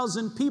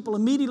 15,000 people,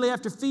 immediately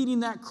after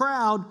feeding that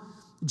crowd,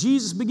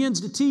 Jesus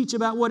begins to teach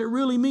about what it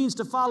really means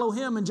to follow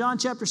Him. And John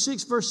chapter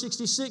 6, verse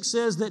 66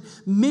 says that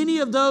many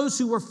of those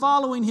who were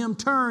following Him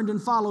turned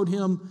and followed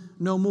Him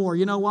no more.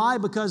 You know why?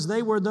 Because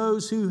they were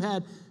those who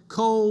had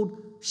cold,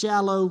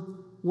 shallow,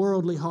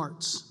 worldly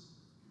hearts.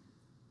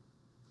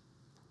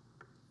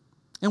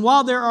 And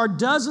while there are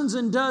dozens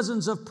and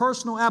dozens of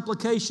personal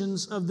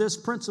applications of this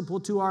principle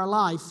to our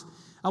life,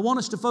 I want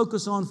us to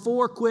focus on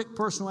 4 quick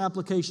personal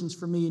applications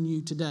for me and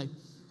you today.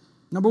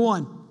 Number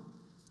 1,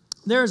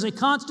 there is a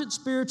constant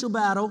spiritual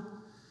battle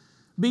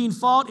being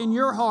fought in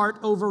your heart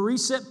over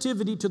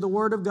receptivity to the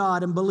Word of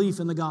God and belief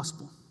in the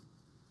gospel.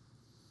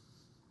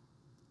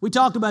 We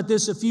talked about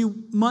this a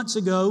few months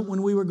ago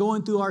when we were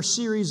going through our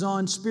series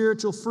on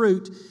spiritual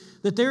fruit,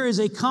 that there is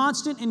a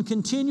constant and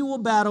continual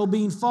battle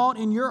being fought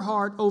in your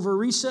heart over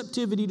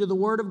receptivity to the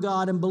Word of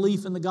God and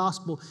belief in the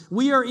gospel.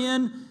 We are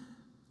in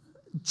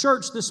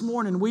church this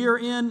morning. We are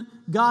in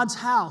God's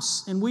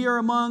house, and we are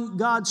among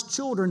God's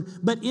children.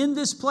 But in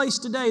this place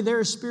today, there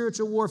is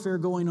spiritual warfare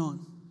going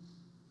on.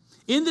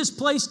 In this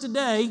place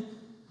today,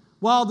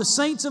 while the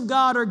saints of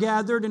God are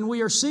gathered and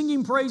we are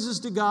singing praises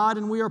to God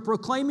and we are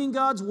proclaiming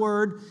God's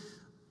word,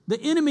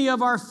 the enemy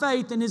of our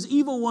faith and his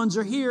evil ones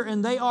are here,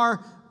 and they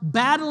are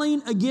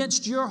battling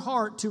against your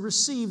heart to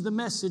receive the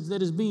message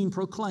that is being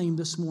proclaimed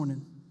this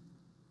morning.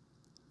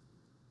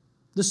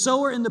 The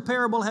sower in the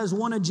parable has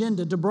one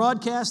agenda: to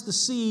broadcast the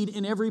seed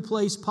in every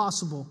place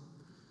possible.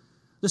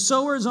 The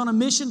sower is on a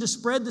mission to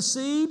spread the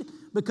seed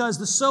because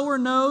the sower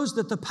knows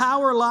that the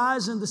power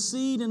lies in the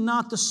seed and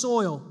not the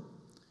soil.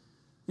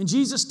 And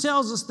Jesus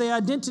tells us the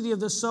identity of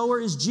the sower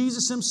is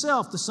Jesus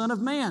himself, the Son of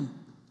Man.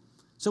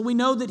 So we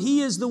know that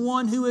he is the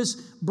one who is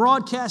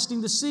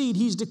broadcasting the seed.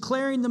 He's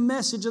declaring the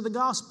message of the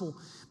gospel.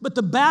 But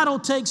the battle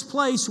takes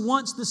place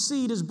once the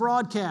seed is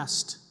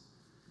broadcast.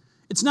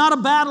 It's not a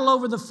battle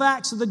over the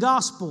facts of the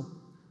gospel.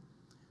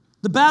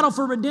 The battle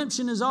for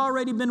redemption has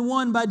already been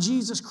won by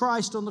Jesus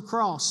Christ on the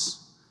cross.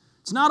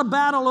 It's not a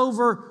battle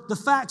over the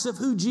facts of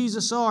who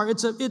Jesus are.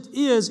 It's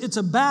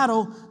a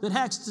battle that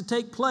has to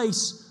take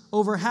place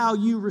over how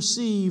you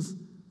receive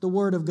the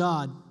Word of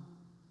God.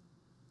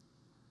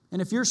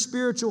 And if your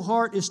spiritual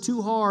heart is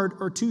too hard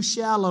or too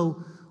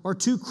shallow or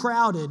too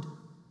crowded,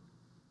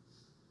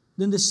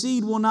 then the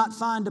seed will not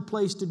find a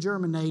place to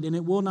germinate and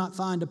it will not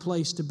find a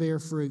place to bear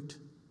fruit.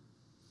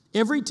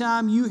 Every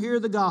time you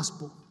hear the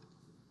gospel,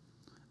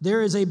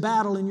 there is a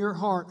battle in your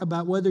heart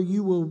about whether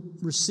you will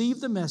receive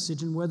the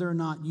message and whether or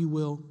not you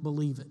will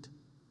believe it.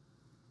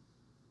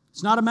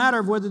 It's not a matter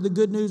of whether the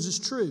good news is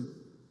true.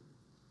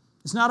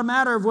 It's not a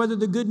matter of whether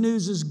the good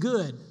news is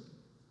good.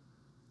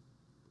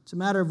 It's a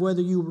matter of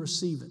whether you will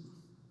receive it.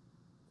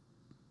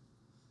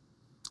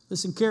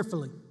 Listen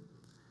carefully.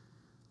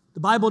 The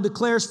Bible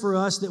declares for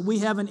us that we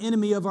have an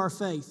enemy of our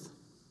faith.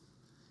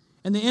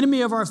 And the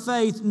enemy of our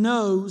faith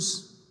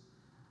knows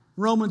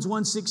Romans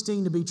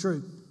 1:16 to be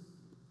true.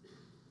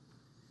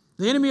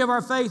 The enemy of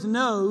our faith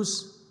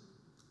knows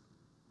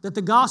that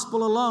the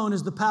gospel alone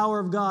is the power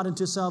of God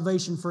unto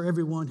salvation for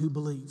everyone who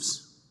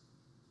believes.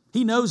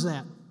 He knows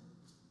that.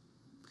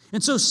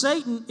 And so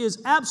Satan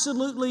is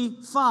absolutely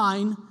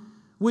fine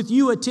with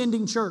you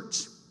attending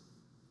church.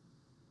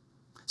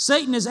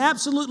 Satan is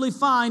absolutely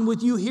fine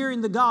with you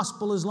hearing the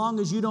gospel as long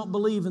as you don't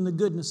believe in the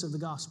goodness of the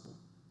gospel.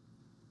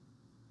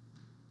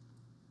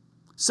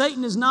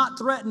 Satan is not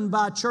threatened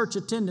by church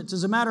attendance.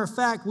 As a matter of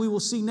fact, we will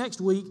see next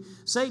week,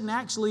 Satan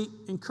actually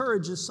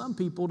encourages some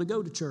people to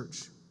go to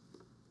church.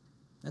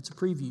 That's a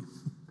preview.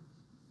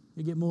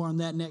 You'll get more on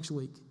that next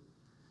week.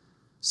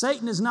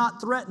 Satan is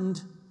not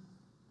threatened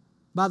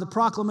by the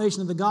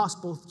proclamation of the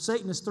gospel.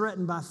 Satan is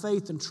threatened by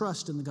faith and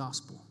trust in the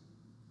gospel.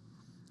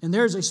 And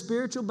there's a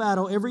spiritual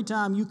battle every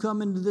time you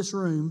come into this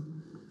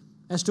room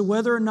as to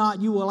whether or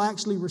not you will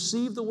actually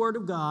receive the Word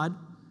of God,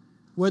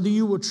 whether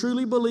you will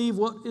truly believe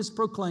what is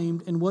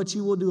proclaimed, and what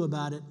you will do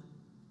about it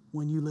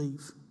when you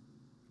leave.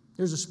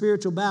 There's a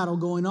spiritual battle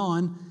going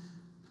on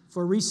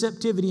for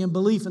receptivity and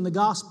belief in the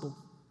gospel.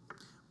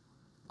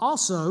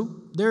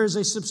 Also, there is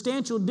a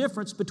substantial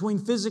difference between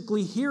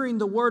physically hearing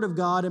the Word of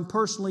God and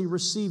personally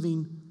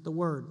receiving the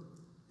Word.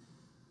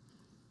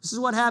 This is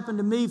what happened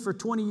to me for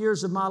 20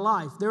 years of my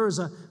life. There is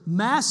a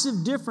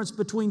massive difference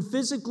between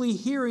physically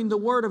hearing the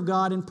Word of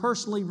God and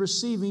personally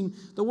receiving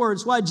the Word.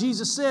 It's why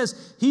Jesus says,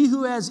 "He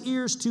who has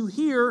ears to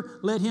hear,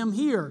 let him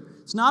hear."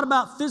 It's not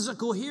about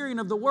physical hearing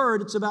of the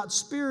Word. It's about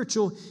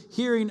spiritual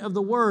hearing of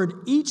the Word.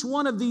 Each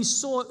one of these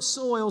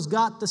soils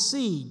got the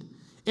seed.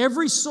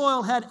 Every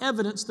soil had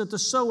evidence that the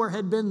sower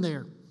had been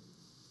there.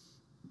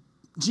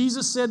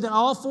 Jesus said that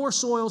all 4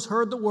 soils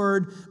heard the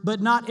word, but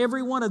not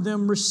every one of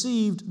them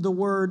received the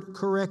word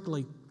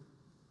correctly.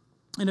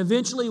 And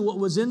eventually what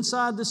was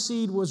inside the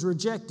seed was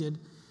rejected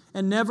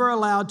and never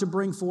allowed to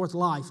bring forth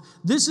life.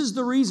 This is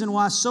the reason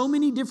why so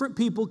many different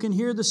people can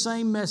hear the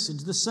same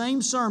message, the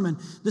same sermon,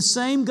 the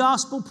same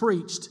gospel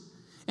preached,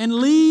 and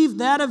leave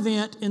that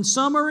event, and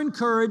some are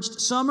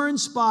encouraged, some are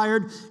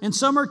inspired, and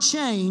some are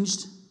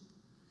changed,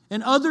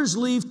 and others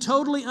leave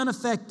totally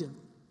unaffected.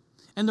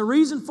 And the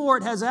reason for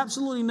it has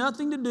absolutely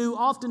nothing to do,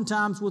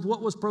 oftentimes, with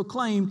what was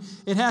proclaimed.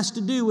 It has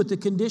to do with the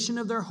condition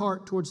of their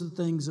heart towards the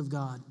things of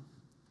God.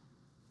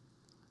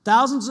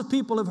 Thousands of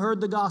people have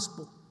heard the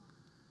gospel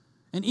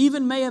and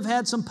even may have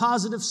had some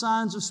positive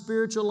signs of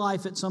spiritual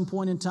life at some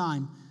point in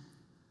time.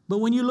 But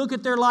when you look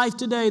at their life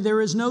today,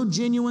 there is no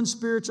genuine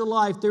spiritual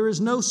life. There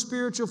is no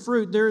spiritual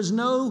fruit. There is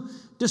no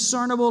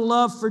discernible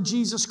love for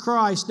Jesus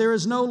Christ. There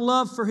is no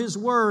love for His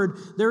Word.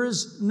 There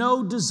is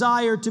no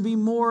desire to be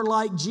more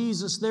like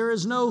Jesus. There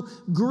is no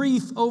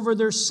grief over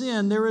their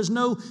sin. There is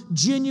no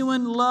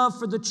genuine love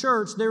for the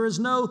church. There is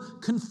no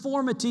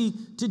conformity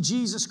to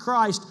Jesus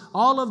Christ.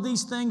 All of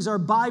these things are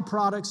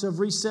byproducts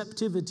of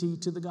receptivity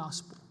to the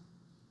gospel.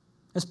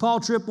 As Paul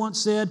Tripp once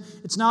said,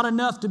 it's not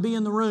enough to be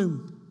in the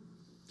room.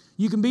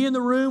 You can be in the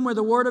room where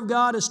the Word of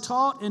God is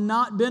taught and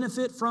not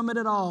benefit from it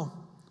at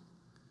all.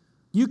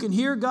 You can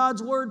hear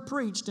God's Word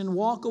preached and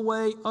walk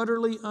away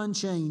utterly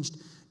unchanged.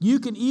 You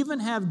can even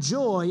have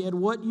joy at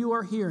what you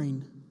are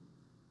hearing,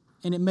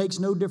 and it makes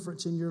no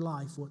difference in your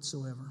life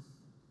whatsoever.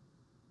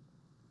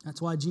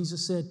 That's why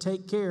Jesus said,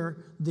 take care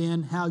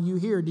then how you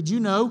hear. Did you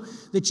know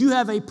that you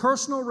have a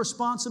personal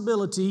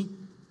responsibility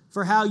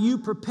for how you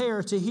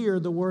prepare to hear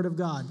the Word of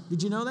God?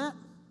 Did you know that?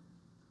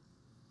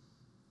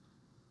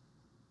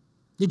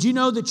 Did you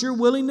know that your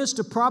willingness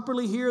to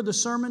properly hear the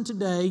sermon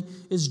today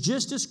is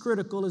just as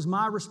critical as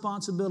my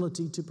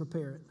responsibility to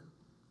prepare it?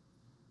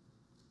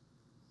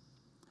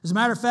 As a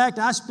matter of fact,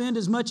 I spend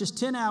as much as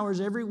 10 hours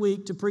every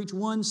week to preach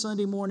one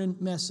Sunday morning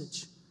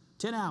message.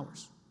 10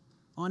 hours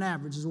on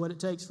average is what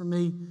it takes for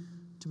me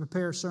to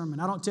prepare a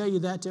sermon. I don't tell you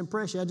that to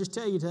impress you. I just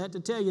tell you that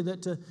to tell you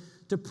that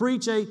to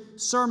preach a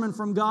sermon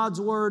from God's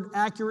Word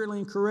accurately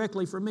and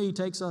correctly for me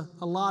takes a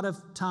lot of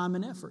time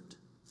and effort.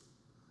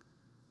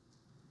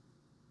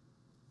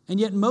 And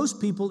yet most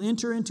people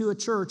enter into a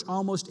church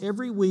almost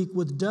every week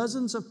with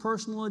dozens of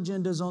personal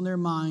agendas on their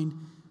mind.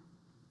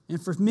 And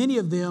for many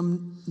of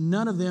them,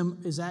 none of them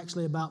is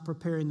actually about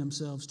preparing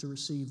themselves to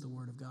receive the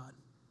Word of God.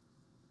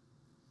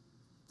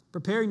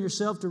 Preparing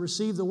yourself to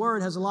receive the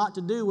Word has a lot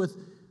to do with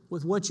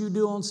what you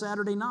do on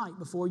Saturday night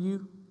before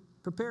you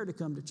prepare to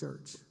come to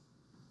church.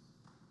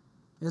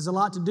 It has a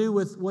lot to do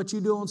with what you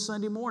do on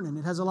Sunday morning.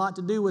 It has a lot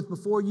to do with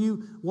before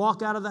you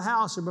walk out of the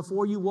house or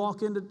before you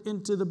walk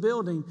into the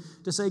building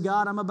to say,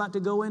 God, I'm about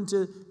to go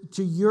into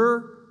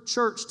your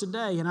church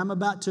today and I'm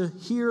about to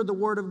hear the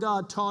Word of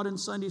God taught in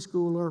Sunday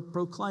school or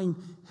proclaimed.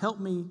 Help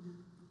me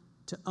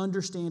to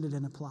understand it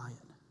and apply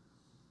it.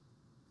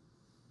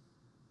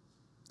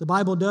 The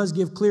Bible does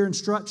give clear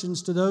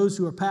instructions to those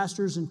who are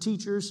pastors and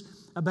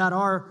teachers about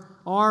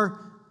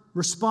our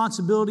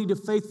responsibility to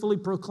faithfully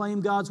proclaim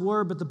God's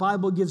Word, but the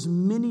Bible gives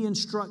many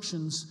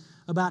instructions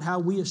about how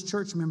we as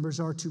church members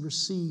are to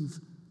receive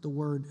the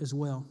Word as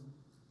well.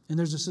 And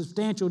there's a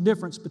substantial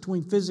difference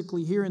between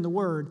physically hearing the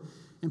Word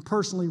and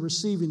personally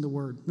receiving the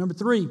Word. Number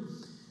 3,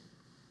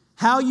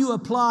 how you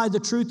apply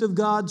the truth of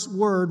God's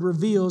Word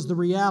reveals the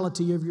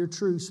reality of your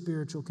true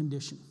spiritual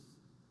condition.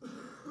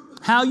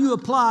 How you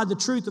apply the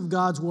truth of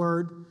God's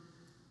Word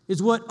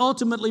is what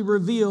ultimately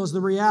reveals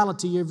the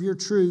reality of your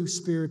true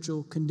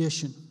spiritual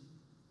condition.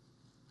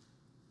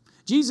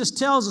 Jesus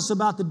tells us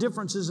about the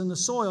differences in the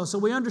soil. So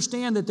we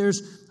understand that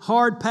there's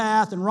hard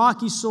path and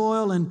rocky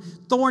soil and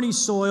thorny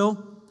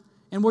soil.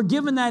 And we're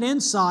given that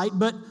insight.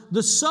 But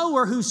the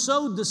sower who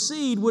sowed the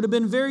seed would have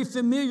been very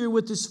familiar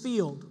with this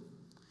field.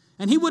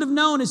 And he would have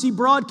known as he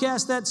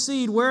broadcast that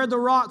seed where the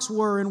rocks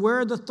were and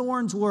where the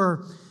thorns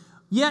were.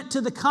 Yet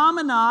to the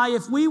common eye,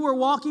 if we were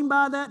walking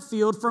by that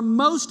field, for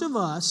most of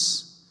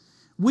us,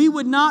 we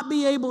would not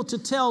be able to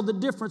tell the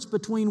difference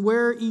between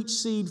where each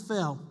seed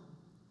fell.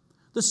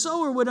 The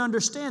sower would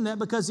understand that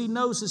because he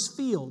knows his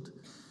field.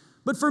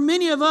 But for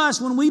many of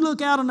us, when we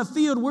look out on the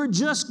field, we're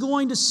just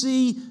going to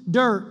see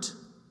dirt.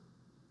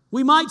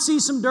 We might see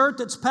some dirt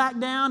that's packed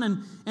down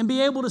and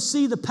be able to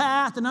see the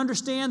path and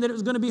understand that it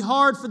was going to be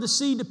hard for the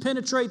seed to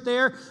penetrate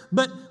there.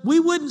 But we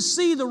wouldn't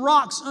see the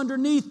rocks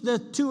underneath the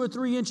 2 or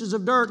 3 inches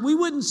of dirt. We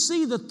wouldn't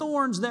see the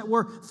thorns that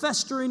were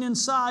festering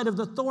inside of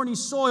the thorny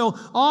soil.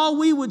 All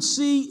we would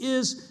see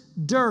is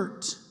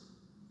dirt.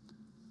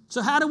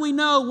 So how do we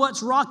know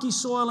what's rocky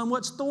soil and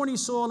what's thorny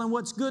soil and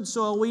what's good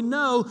soil? We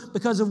know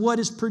because of what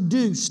is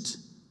produced.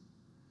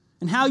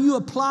 And how you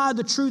apply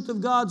the truth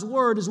of God's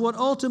Word is what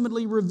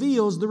ultimately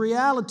reveals the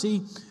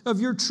reality of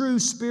your true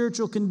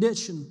spiritual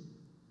condition.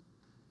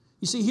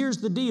 You see, here's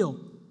the deal.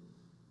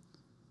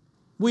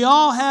 We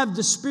all have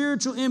the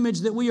spiritual image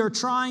that we are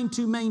trying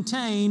to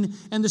maintain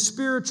and the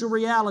spiritual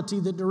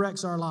reality that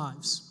directs our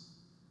lives.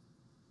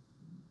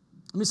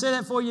 Let me say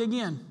that for you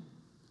again.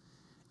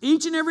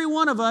 Each and every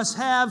one of us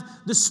have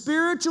the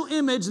spiritual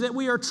image that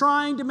we are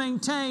trying to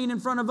maintain in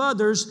front of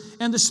others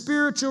and the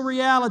spiritual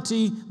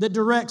reality that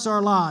directs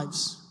our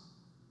lives.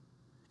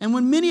 And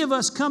when many of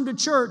us come to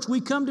church, we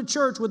come to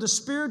church with a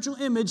spiritual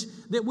image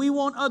that we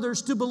want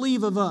others to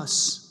believe of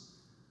us.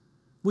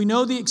 We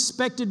know the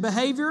expected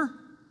behavior.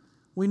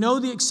 We know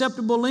the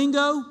acceptable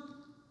lingo.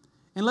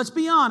 And let's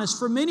be honest,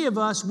 for many of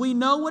us, we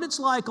know what it's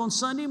like on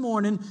Sunday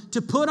morning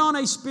to put on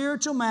a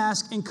spiritual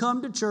mask and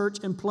come to church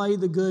and play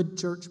the good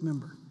church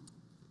member.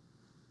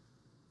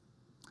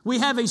 We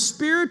have a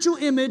spiritual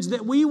image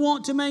that we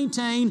want to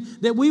maintain,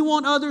 that we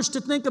want others to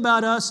think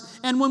about us.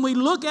 And when we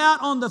look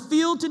out on the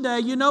field today,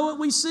 you know what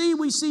we see?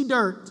 We see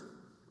dirt.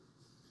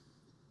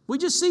 We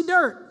just see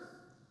dirt.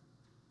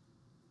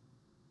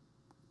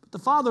 The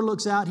Father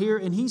looks out here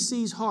and He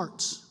sees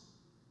hearts.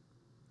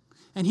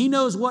 And He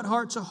knows what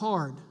hearts are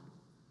hard.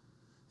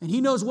 And He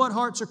knows what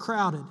hearts are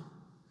crowded.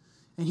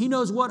 And He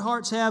knows what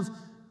hearts have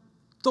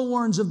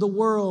thorns of the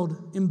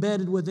world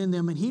embedded within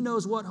them. And He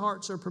knows what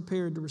hearts are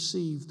prepared to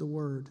receive the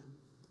Word.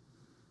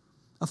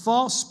 A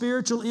false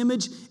spiritual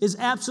image is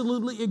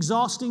absolutely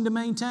exhausting to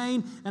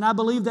maintain, and I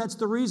believe that's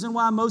the reason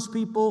why most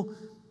people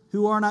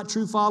who are not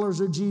true followers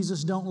of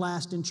Jesus don't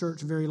last in church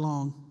very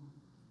long.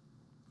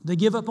 They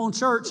give up on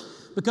church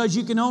because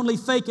you can only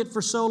fake it for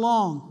so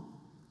long.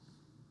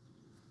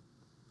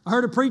 I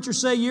heard a preacher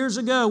say years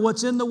ago,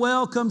 what's in the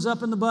well comes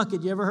up in the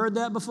bucket. You ever heard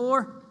that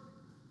before?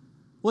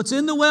 What's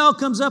in the well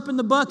comes up in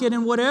the bucket,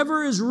 and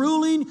whatever is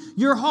ruling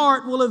your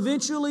heart will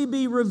eventually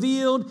be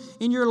revealed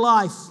in your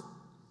life.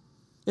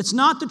 It's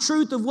not the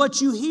truth of what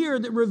you hear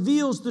that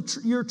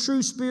reveals your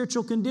true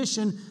spiritual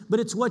condition, but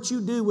it's what you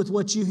do with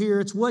what you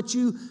hear. It's what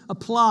you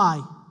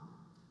apply.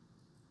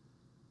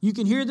 You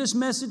can hear this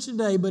message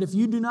today, but if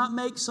you do not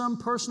make some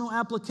personal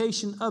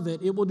application of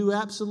it, it will do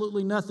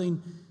absolutely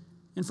nothing.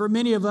 And for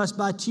many of us,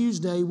 by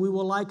Tuesday, we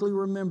will likely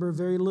remember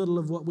very little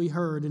of what we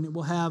heard, and it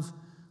will have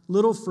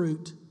little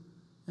fruit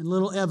and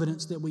little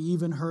evidence that we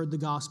even heard the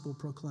gospel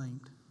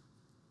proclaimed.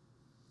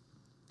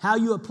 How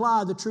you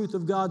apply the truth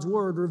of God's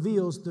Word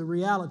reveals the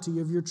reality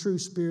of your true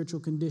spiritual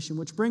condition,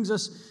 which brings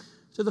us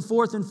to the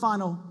fourth and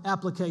final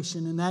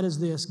application, and that is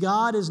this.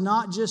 God is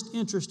not just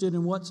interested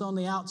in what's on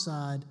the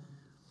outside.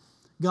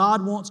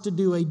 God wants to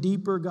do a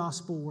deeper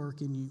gospel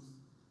work in you.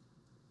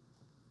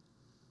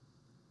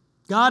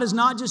 God is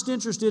not just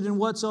interested in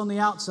what's on the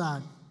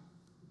outside.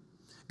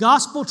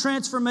 Gospel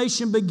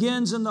transformation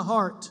begins in the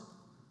heart.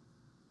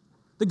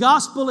 The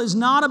gospel is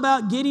not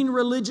about getting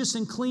religious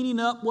and cleaning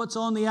up what's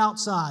on the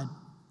outside.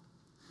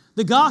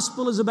 The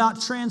gospel is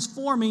about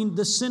transforming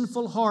the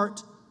sinful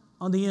heart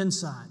on the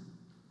inside.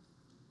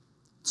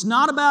 It's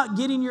not about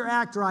getting your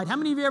act right. How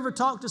many of you ever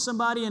talked to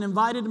somebody and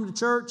invited them to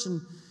church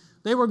and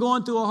they were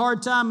going through a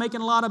hard time, making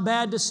a lot of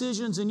bad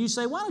decisions, and you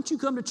say, why don't you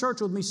come to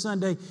church with me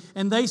Sunday?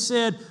 And they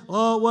said,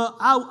 oh, well,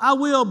 I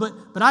will,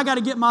 but I got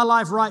to get my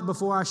life right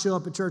before I show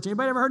up at church.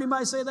 Anybody ever heard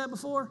anybody say that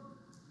before?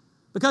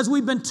 Because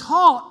we've been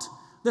taught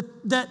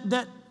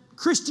that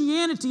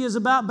Christianity is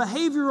about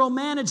behavioral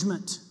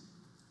management.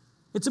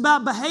 It's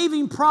about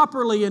behaving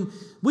properly, and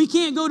we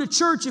can't go to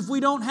church if we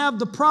don't have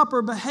the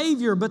proper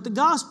behavior. But the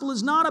gospel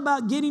is not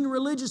about getting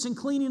religious and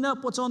cleaning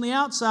up what's on the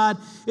outside.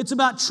 It's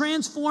about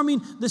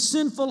transforming the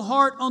sinful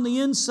heart on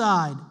the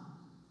inside.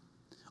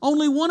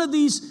 Only one of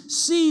these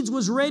seeds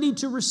was ready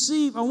to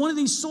receive, or one of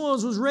these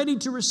soils was ready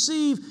to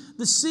receive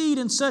the seed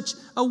in such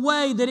a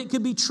way that it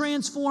could be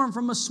transformed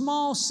from a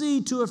small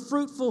seed to a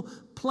fruitful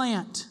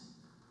plant.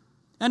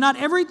 And not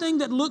everything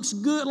that looks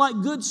good, like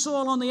good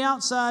soil on the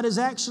outside, is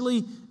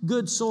actually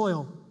good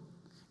soil.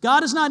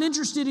 God is not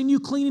interested in you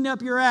cleaning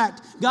up your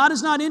act. God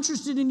is not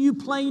interested in you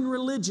playing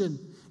religion.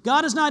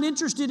 God is not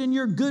interested in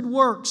your good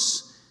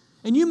works.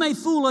 And you may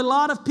fool a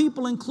lot of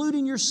people,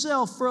 including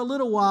yourself, for a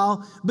little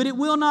while, but it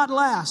will not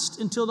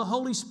last until the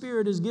Holy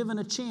Spirit is given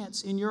a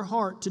chance in your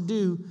heart to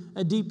do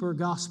a deeper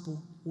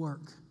gospel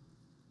work.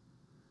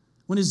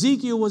 When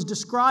Ezekiel was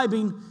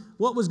describing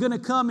what was going to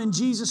come in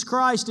Jesus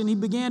Christ, and he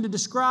began to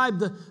describe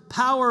the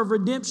power of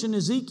redemption,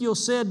 Ezekiel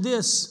said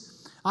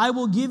this, I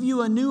will give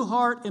you a new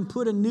heart and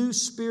put a new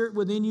spirit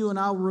within you, and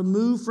I will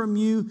remove from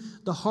you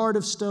the heart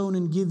of stone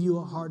and give you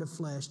a heart of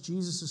flesh.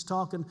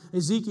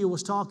 Ezekiel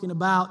was talking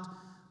about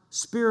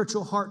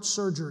spiritual heart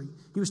surgery.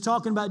 He was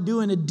talking about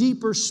doing a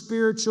deeper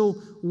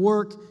spiritual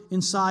work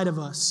inside of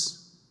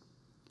us.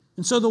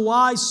 And so the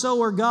wise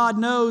sower, God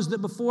knows that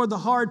before the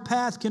hard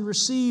path can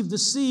receive the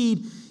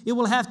seed, it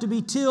will have to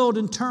be tilled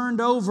and turned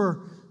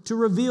over to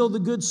reveal the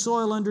good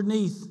soil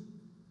underneath.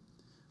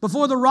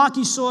 Before the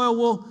rocky soil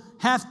will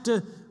have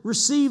to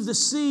receive the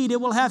seed,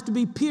 it will have to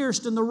be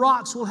pierced and the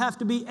rocks will have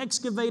to be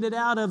excavated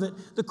out of it.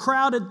 The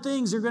crowded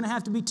things are going to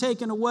have to be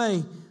taken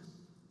away.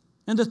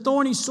 And the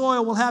thorny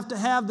soil will have to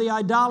have the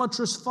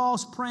idolatrous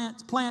false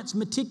plants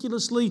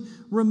meticulously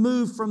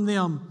removed from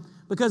them.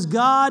 Because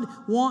God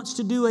wants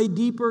to do a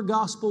deeper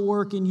gospel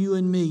work in you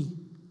and me.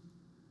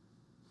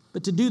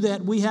 But to do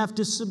that, we have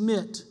to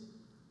submit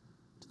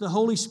to the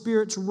Holy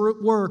Spirit's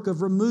work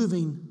of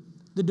removing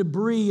the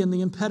debris and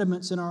the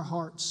impediments in our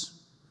hearts.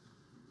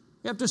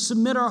 We have to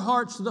submit our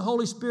hearts to the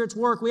Holy Spirit's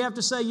work. We have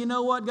to say, you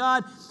know what,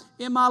 God,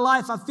 in my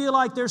life, I feel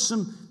like there's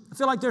some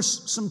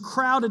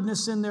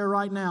crowdedness in there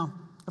right now.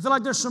 I feel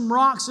like there's some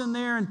rocks in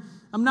there, and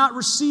I'm not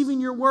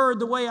receiving your word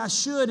the way I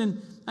should, and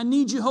I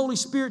need you, Holy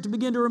Spirit, to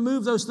begin to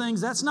remove those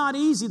things. That's not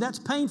easy. That's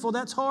painful.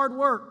 That's hard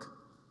work.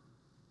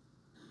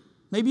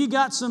 Maybe you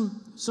got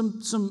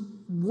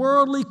some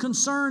worldly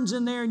concerns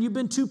in there and you've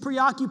been too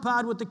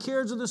preoccupied with the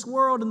cares of this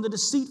world and the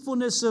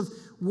deceitfulness of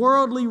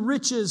worldly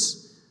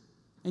riches.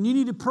 And you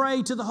need to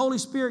pray to the Holy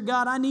Spirit,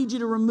 God, I need you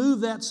to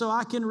remove that so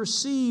I can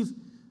receive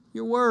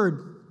your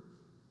word.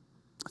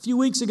 A few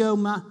weeks ago,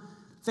 my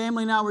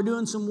family and I were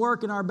doing some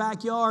work in our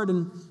backyard,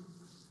 and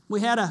we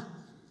have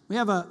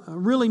a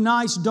really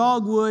nice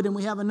dogwood, and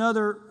we have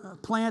another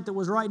plant that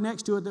was right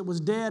next to it that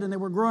was dead, and they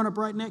were growing up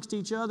right next to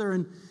each other.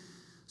 And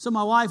So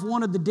my wife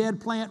wanted the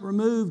dead plant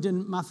removed,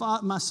 and my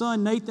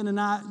son Nathan and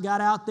I got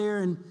out there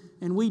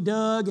and we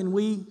dug, and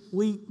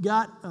we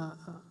got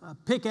a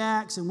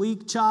pickaxe, and we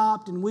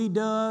chopped, and we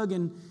dug,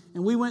 and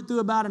we went through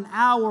about an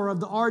hour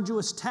of the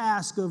arduous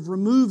task of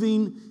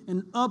removing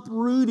and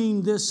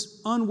uprooting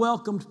this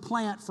unwelcomed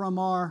plant from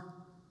our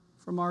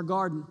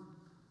garden.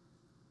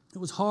 It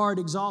was hard,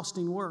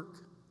 exhausting work,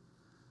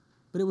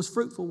 but it was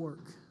fruitful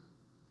work.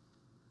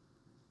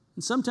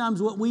 And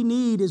sometimes what we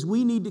need is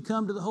we need to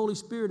come to the Holy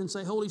Spirit and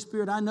say, Holy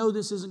Spirit, I know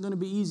this isn't going to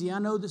be easy. I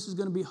know this is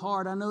going to be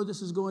hard. I know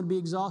this is going to be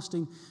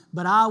exhausting,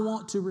 but I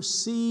want to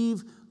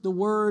receive the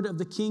word of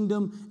the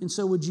kingdom. And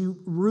so would you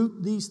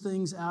root these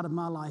things out of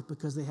my life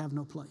because they have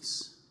no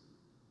place?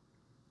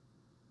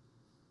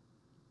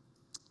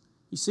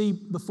 You see,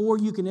 before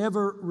you can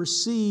ever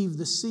receive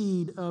the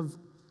seed of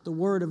the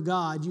word of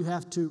God, you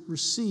have to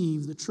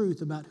receive the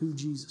truth about who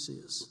Jesus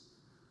is.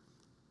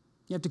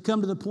 You have to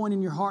come to the point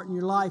in your heart and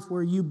your life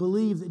where you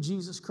believe that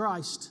Jesus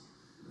Christ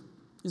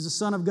is the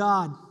Son of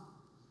God.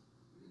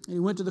 And He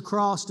went to the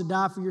cross to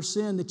die for your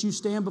sin, that you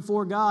stand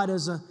before God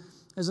as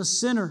a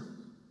sinner,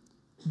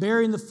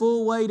 bearing the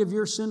full weight of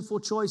your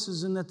sinful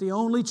choices, and that the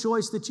only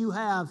choice that you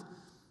have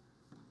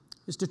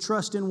is to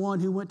trust in one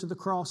who went to the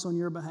cross on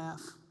your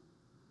behalf.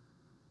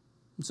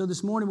 And so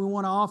this morning we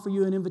want to offer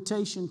you an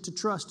invitation to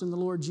trust in the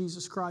Lord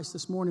Jesus Christ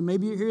this morning.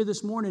 Maybe you're here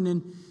this morning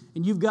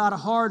and you've got a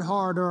hard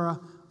heart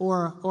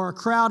or a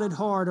crowded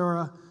heart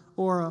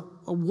or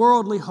a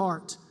worldly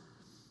heart,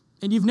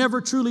 and you've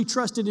never truly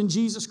trusted in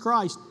Jesus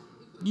Christ.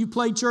 You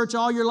played church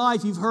all your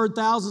life. You've heard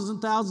thousands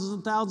and thousands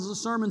and thousands of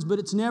sermons, but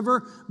it's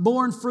never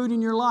borne fruit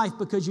in your life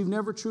because you've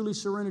never truly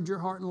surrendered your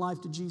heart and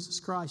life to Jesus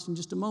Christ. In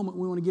just a moment,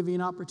 we want to give you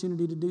an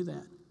opportunity to do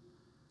that.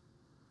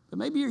 But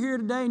maybe you're here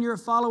today and you're a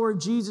follower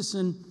of Jesus,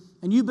 and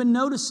you've been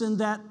noticing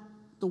that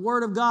the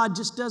Word of God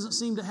just doesn't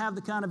seem to have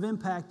the kind of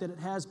impact that it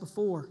has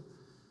before.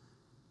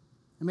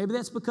 And maybe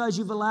that's because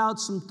you've allowed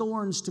some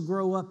thorns to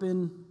grow up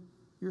in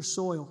your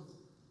soil.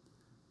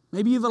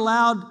 Maybe you've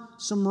allowed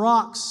some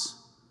rocks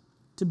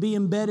to be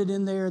embedded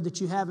in there that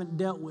you haven't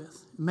dealt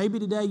with. Maybe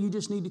today you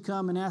just need to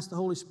come and ask the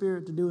Holy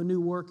Spirit to do a new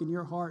work in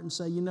your heart and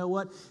say, you know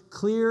what?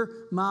 Clear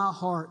my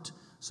heart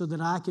so that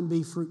I can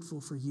be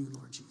fruitful for you,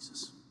 Lord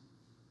Jesus.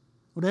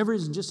 Whatever it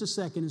is, in just a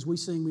second as we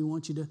sing, we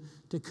want you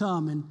to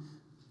come and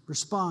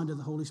respond to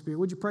the Holy Spirit.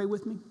 Would you pray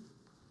with me?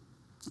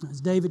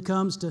 As David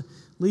comes to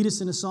lead us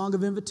in a song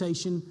of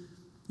invitation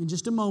in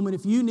just a moment,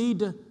 if you need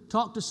to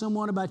talk to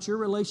someone about your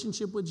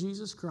relationship with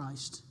Jesus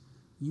Christ,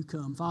 you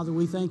come. Father,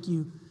 we thank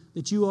you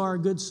that you are a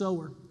good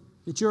sower,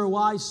 that you're a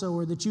wise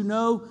sower, that you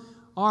know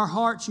our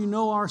hearts, you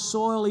know our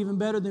soil even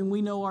better than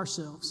we know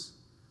ourselves.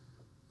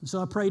 And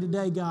so I pray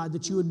today, God,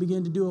 that you would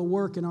begin to do a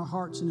work in our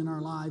hearts and in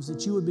our lives,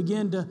 that you would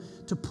begin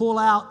to pull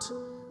out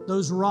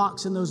those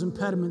rocks and those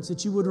impediments,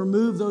 that you would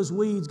remove those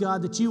weeds,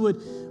 God, that you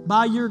would,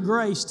 by your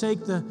grace,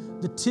 take the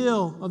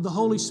till of the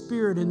Holy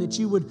Spirit, and that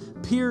you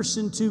would pierce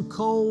into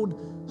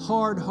cold,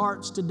 hard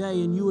hearts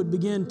today, and you would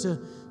begin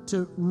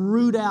to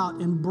root out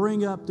and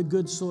bring up the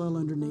good soil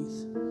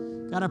underneath.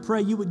 God, I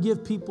pray you would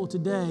give people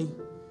today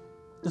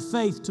the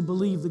faith to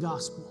believe the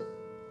gospel.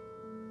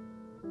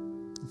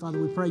 And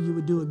Father, we pray you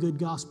would do a good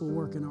gospel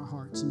work in our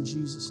hearts. In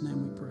Jesus'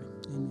 name we pray.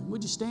 Amen.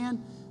 Would you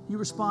stand? You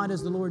respond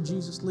as the Lord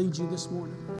Jesus leads you this morning.